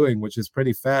what they're doing, which is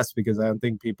pretty fast, because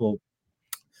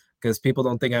people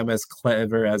don't think I'm as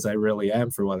clever as I really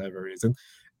am for whatever reason.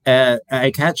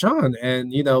 I catch on,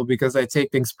 and because I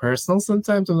take things personal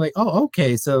sometimes, I'm like, oh,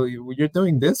 okay, so you're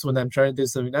doing this when I'm trying to do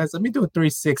something nice. Let me do a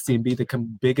 360 and be the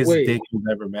biggest dick you've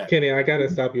ever met. Kenny, I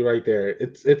gotta stop you right there.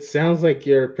 It sounds like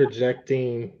you're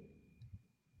projecting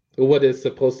what is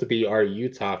supposed to be, are you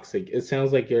toxic? It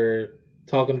sounds like you're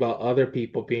talking about other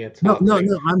people being toxic. No,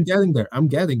 I'm getting there.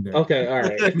 Okay, all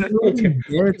right.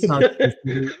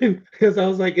 Because I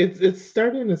was like, it's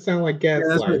starting to sound like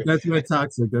gaslighting. Yeah, that's my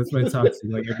toxic. That's my toxic.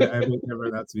 Like, I would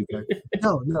never not to be good.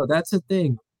 No, that's the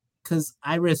thing. Because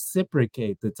I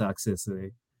reciprocate the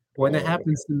toxicity. When it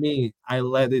happens to me, I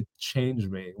let it change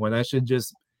me. When I should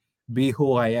just be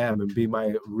who I am and be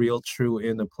my real, true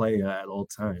inner player at all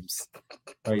times.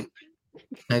 Like,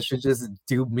 I should just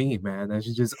do me, man. I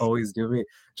should just always do me.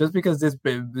 Just because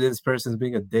this person's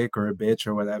being a dick or a bitch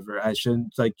or whatever, I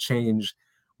shouldn't, like, change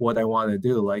what I want to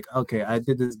do. Like, okay, I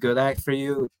did this good act for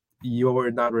you. You were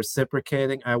not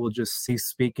reciprocating. I will just cease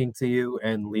speaking to you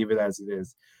and leave it as it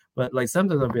is. But, like,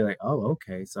 sometimes I'll be like, oh,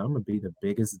 okay, so I'm gonna be the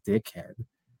biggest dickhead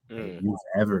you've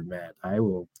ever met. I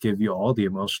will give you all the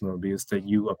emotional abuse that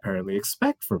you apparently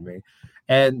expect from me.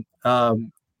 And a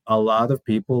lot of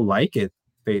people like it.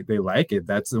 They like it.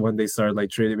 That's when they start, like,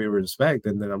 treating me with respect,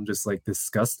 and then I'm just, like,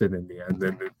 disgusted in the end,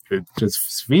 and it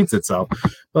just feeds itself.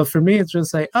 But for me, it's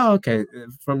just like, oh, okay,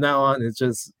 from now on, it's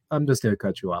just, I'm just gonna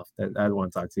cut you off. I don't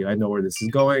want to talk to you. I know where this is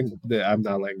going. I'm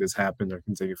not letting this happen or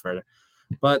continue further.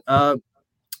 But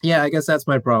yeah, I guess that's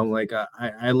my problem. Like,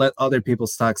 I let other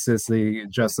people's toxicity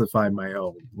justify my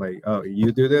own. Like, oh,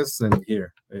 you do this, and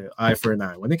here, eye for an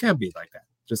eye. When it can't be like that.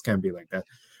 Just can't be like that.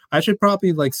 I should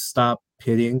probably, like, stop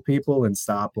pitying people and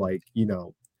stop, like,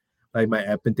 like, my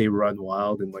empathy run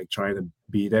wild and, like, trying to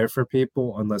be there for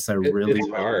people unless I really. It's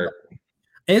hard.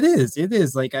 It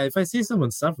is. Like, if I see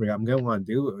someone suffering, I'm gonna want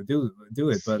to do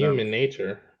it. But human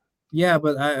nature. Yeah,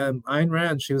 but Ayn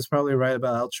Rand, she was probably right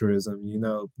about altruism.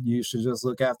 You should just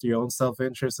look after your own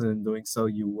self-interest, and in doing so,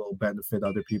 you will benefit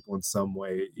other people in some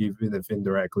way, even if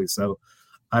indirectly. So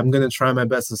I'm going to try my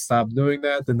best to stop doing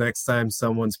that. The next time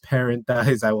someone's parent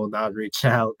dies, I will not reach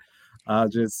out.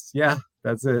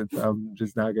 That's it. I'm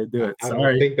just not going to do it. I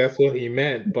don't think that's what he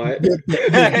meant, but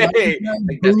hey,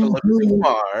 that's a little too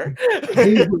far.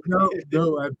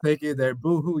 No, I'm taking there.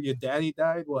 Boo-hoo, your daddy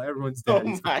died? Well, everyone's dead.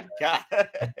 Oh my God.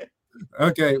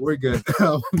 Okay, we're good.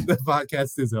 The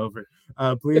podcast is over.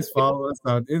 Please follow us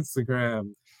on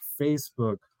Instagram,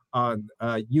 Facebook, on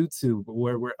YouTube,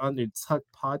 where we're under TUC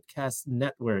Podcast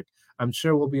Network. I'm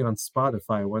sure we'll be on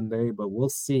Spotify one day, but we'll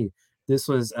see. this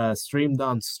was streamed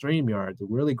on StreamYard, a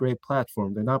really great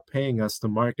platform. They're not paying us to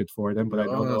market for them, but I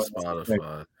don't know what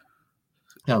Spotify.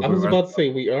 I was about to say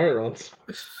we are on.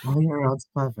 Oh, you're on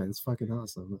Spotify. It's fucking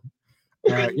awesome.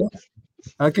 Yeah.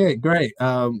 Okay, great.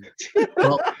 Well,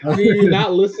 do you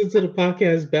not listen to the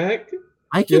podcast back?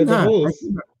 I cannot.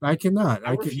 I cannot.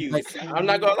 I refuse. I'm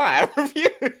not gonna lie. I refuse.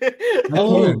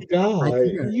 Oh God!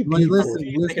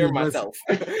 Listen. Hear myself.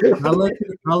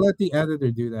 I'll let the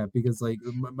editor do that because, like,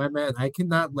 my man, I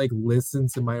cannot like listen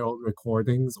to my old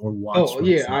recordings or watch. Oh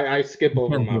yeah, I skip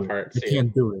over my parts. I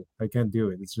can't do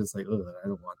it. It's just like, ugh, I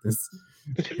don't want this.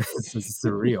 This is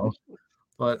surreal.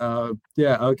 But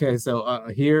yeah, okay. So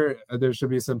here there should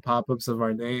be some pop-ups of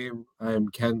our name. I am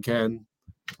Ken.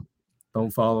 Don't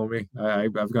follow me.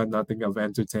 I've got nothing of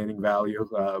entertaining value.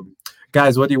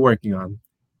 Guys, what are you working on?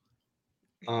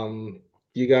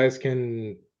 You guys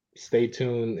can stay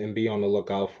tuned and be on the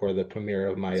lookout for the premiere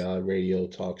of my radio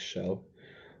talk show,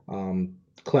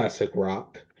 Classic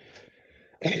Rock.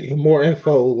 More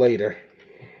info later.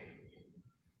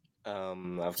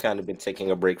 I've kind of been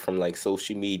taking a break from like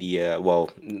social media. Well,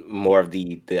 more of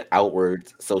the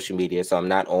outward social media. So I'm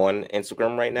not on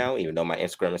Instagram right now, even though my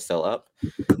Instagram is still up.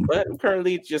 But I'm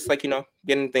currently just like,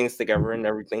 getting things together and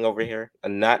everything over here.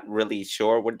 I'm not really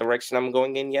sure what direction I'm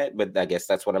going in yet, but I guess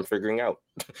that's what I'm figuring out.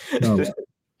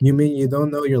 You mean you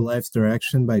don't know your life's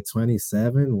direction by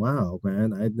 27? Wow,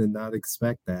 man. I did not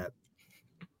expect that.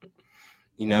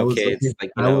 Kids.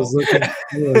 I was looking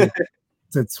forward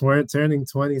to turning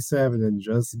 27 and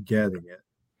just getting it.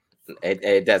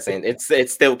 It doesn't. It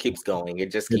still keeps going.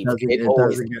 It just keeps.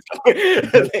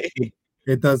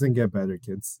 It doesn't get better,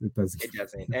 kids. It doesn't.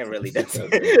 It really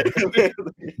doesn't.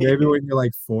 Maybe when you're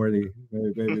like 40,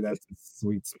 maybe that's a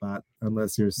sweet spot.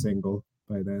 Unless you're single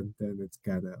by then it's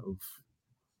kind of.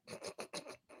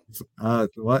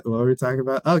 What were we talking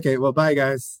about? Okay, well, bye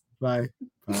guys. Bye.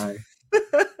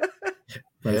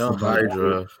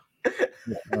 Hydra.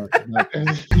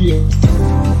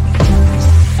 Yeah.